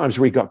 there were times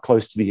where he got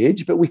close to the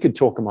edge, but we could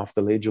talk him off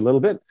the ledge a little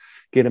bit,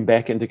 get him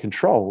back into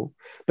control.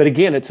 But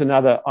again, it's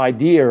another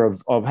idea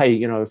of hey,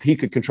 if he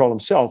could control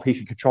himself, he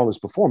could control his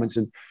performance.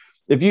 And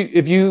if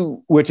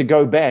you were to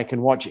go back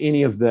and watch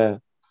any of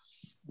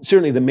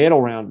certainly the medal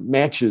round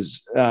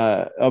matches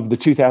of the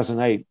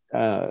 2008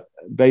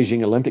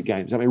 Beijing Olympic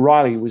Games, I mean,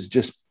 Riley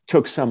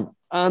took some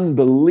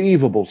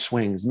unbelievable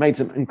swings, made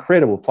some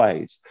incredible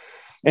plays.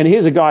 And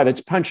here's a guy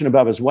that's punching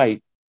above his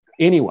weight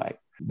anyway,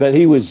 but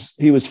he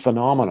was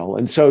phenomenal.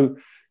 And so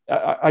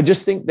I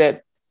just think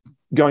that,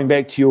 going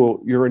back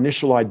to your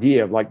initial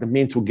idea of like the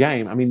mental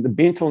game, I mean, the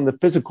mental and the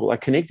physical are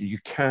connected. You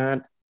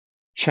can't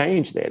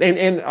change that.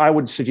 And I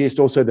would suggest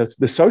also that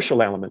the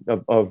social element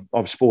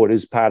of sport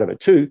is part of it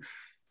too.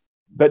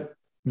 But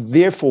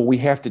therefore, we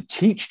have to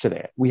teach to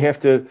that. We have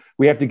to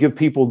give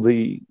people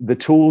the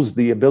tools,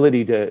 the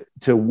ability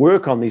to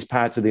work on these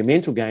parts of their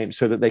mental game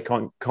so that they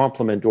can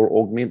complement or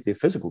augment their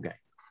physical game.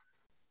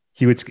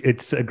 Hugh,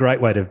 it's a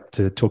great way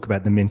to talk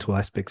about the mental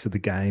aspects of the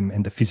game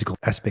and the physical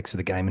aspects of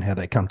the game and how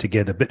they come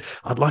together. But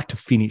I'd like to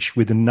finish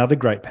with another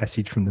great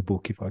passage from the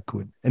book, if I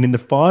could. And in the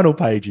final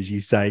pages, you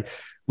say,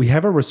 we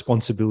have a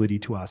responsibility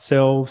to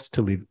ourselves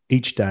to live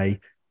each day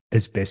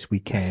as best we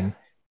can,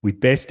 with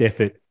best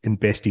effort and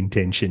best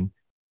intention,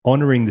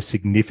 honouring the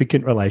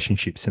significant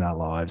relationships in our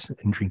lives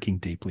and drinking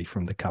deeply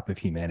from the cup of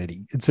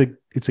humanity. It's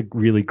a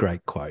really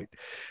great quote.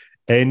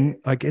 And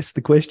I guess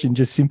the question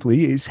just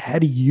simply is, how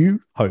do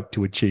you hope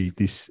to achieve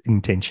this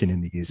intention in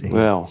the years ahead?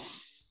 Well,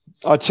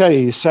 I tell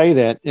you say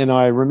that, and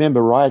I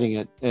remember writing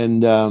it,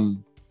 and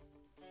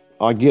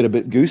I get a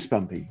bit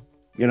goosebumpy,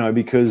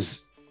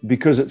 because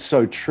it's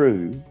so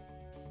true.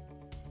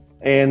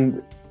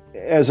 And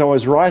as I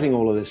was writing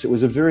all of this, it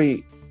was a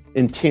very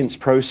intense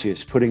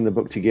process putting the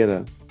book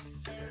together.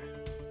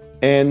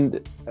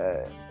 And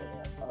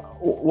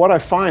what I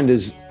find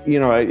is, I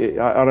don't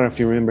know if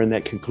you remember in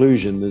that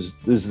conclusion, there's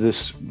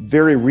this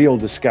very real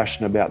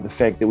discussion about the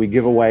fact that we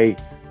give away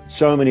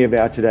so many of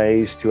our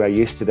todays to our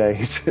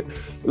yesterdays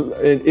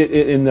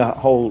in the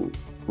whole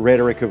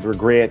rhetoric of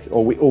regret,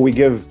 or we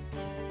give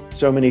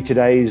so many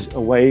todays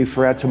away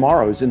for our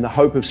tomorrows in the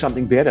hope of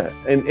something better,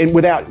 and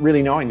without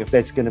really knowing if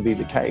that's going to be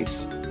the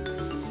case.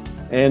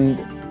 And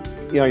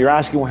you're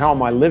asking, well, how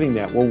am I living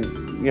that? Well,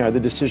 the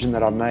decision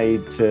that I've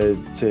made to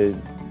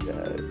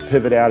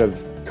pivot out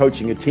of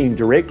coaching a team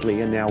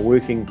directly and now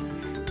working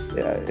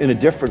in a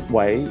different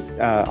way,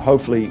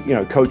 hopefully,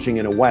 coaching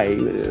in a way,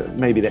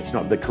 maybe that's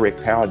not the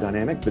correct power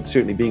dynamic, but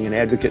certainly being an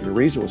advocate and a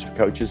resource for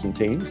coaches and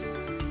teams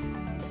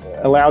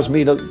allows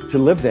me to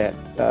live that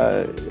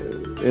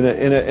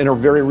in a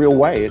very real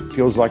way. It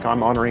feels like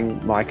I'm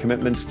honoring my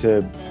commitments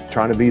to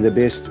trying to be the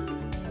best,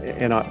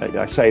 and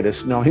I say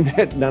this knowing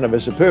that none of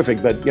us are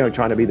perfect, but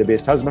trying to be the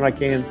best husband I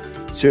can,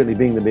 certainly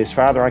being the best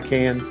father I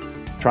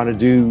can, trying to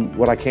do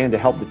what I can to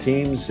help the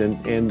teams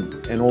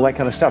and all that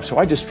kind of stuff. So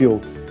I just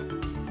feel,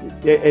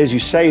 as you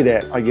say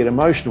that, I get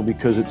emotional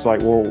because it's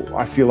like, well,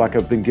 I feel like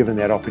I've been given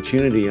that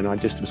opportunity and I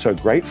just am so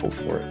grateful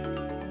for it.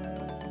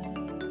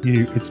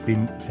 Hugh, it's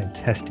been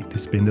fantastic to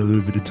spend a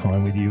little bit of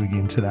time with you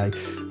again today.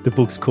 The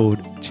book's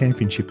called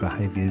Championship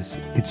Behaviours.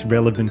 It's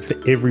relevant for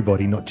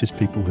everybody, not just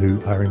people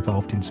who are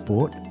involved in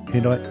sport.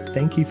 And I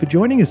thank you for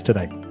joining us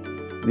today.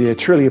 Yeah,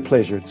 truly a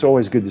pleasure. It's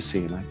always good to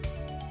see you, mate.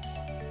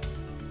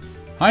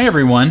 Hi,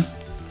 everyone.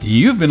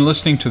 You've been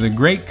listening to the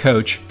great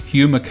coach,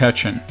 Hugh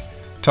McCutcheon,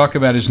 talk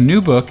about his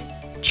new book,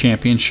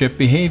 Championship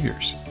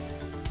Behaviors.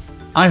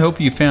 I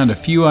hope you found a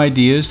few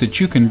ideas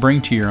that you can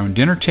bring to your own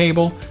dinner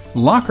table,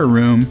 locker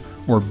room,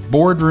 or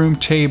boardroom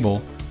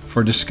table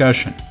for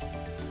discussion.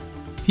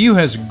 Hugh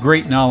has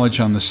great knowledge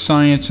on the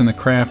science and the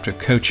craft of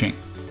coaching,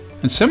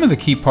 and some of the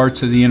key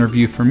parts of the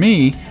interview for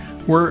me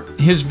were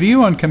his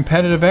view on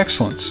competitive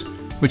excellence,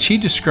 which he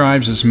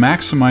describes as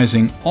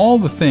maximizing all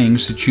the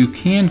things that you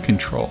can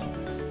control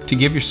to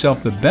give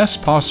yourself the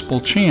best possible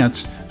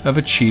chance of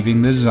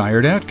achieving the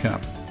desired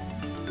outcome.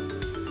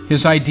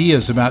 His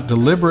ideas about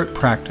deliberate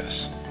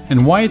practice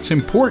and why it's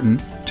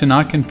important to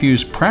not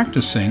confuse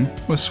practicing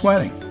with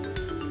sweating,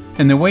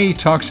 and the way he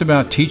talks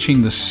about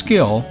teaching the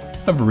skill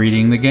of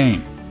reading the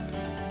game.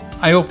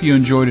 I hope you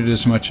enjoyed it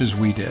as much as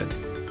we did.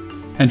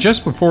 And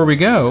just before we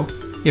go,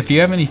 if you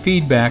have any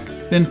feedback,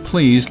 then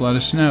please let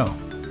us know.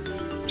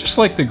 Just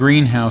like the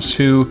Greenhouse,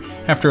 who,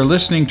 after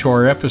listening to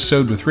our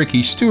episode with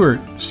Ricky Stewart,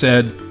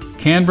 said,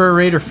 "Canberra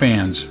Raider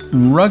fans,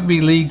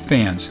 rugby league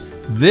fans,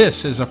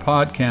 this is a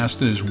podcast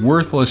that is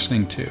worth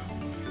listening to.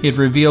 It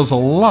reveals a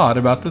lot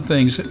about the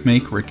things that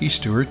make Ricky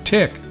Stewart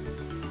tick."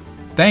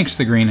 Thanks,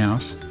 the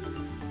Greenhouse.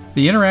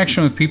 The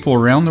interaction with people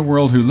around the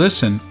world who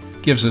listen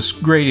gives us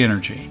great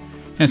energy.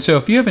 And so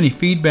if you have any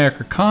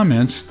feedback or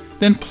comments,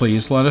 then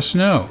please let us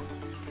know.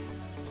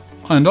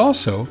 And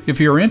also, if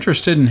you're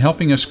interested in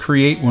helping us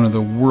create one of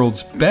the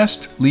world's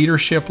best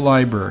leadership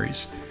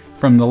libraries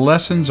from the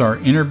lessons our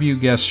interview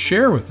guests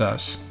share with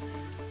us,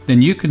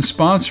 then you can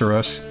sponsor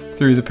us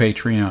through the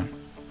Patreon.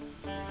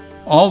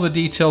 All the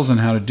details on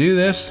how to do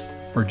this,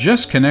 or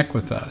just connect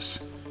with us,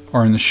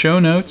 are in the show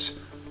notes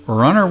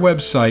or on our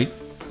website,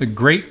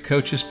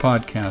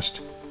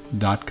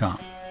 thegreatcoachespodcast.com.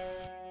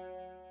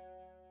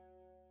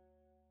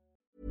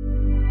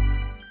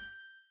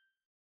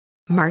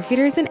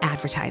 Marketers and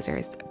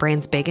advertisers,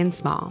 brands big and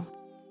small.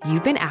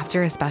 You've been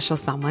after a special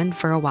someone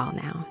for a while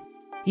now.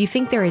 You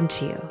think they're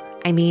into you.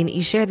 I mean,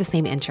 you share the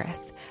same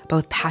interests,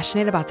 both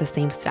passionate about the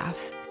same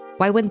stuff.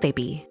 Why wouldn't they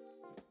be?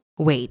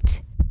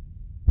 Wait.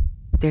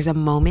 There's a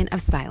moment of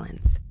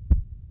silence.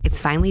 It's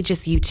finally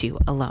just you two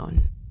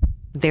alone.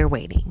 They're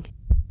waiting.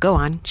 Go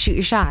on, shoot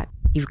your shot.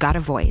 You've got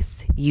a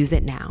voice. Use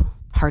it now.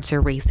 Hearts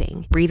are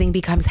racing. Breathing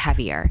becomes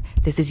heavier.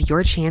 This is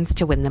your chance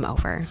to win them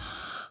over.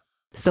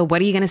 So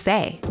what are you going to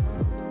say?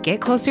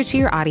 Get closer to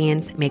your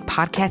audience. Make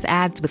podcast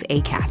ads with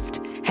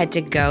Acast. Head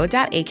to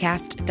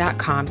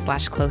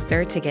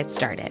go.acast.com/closer to get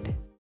started.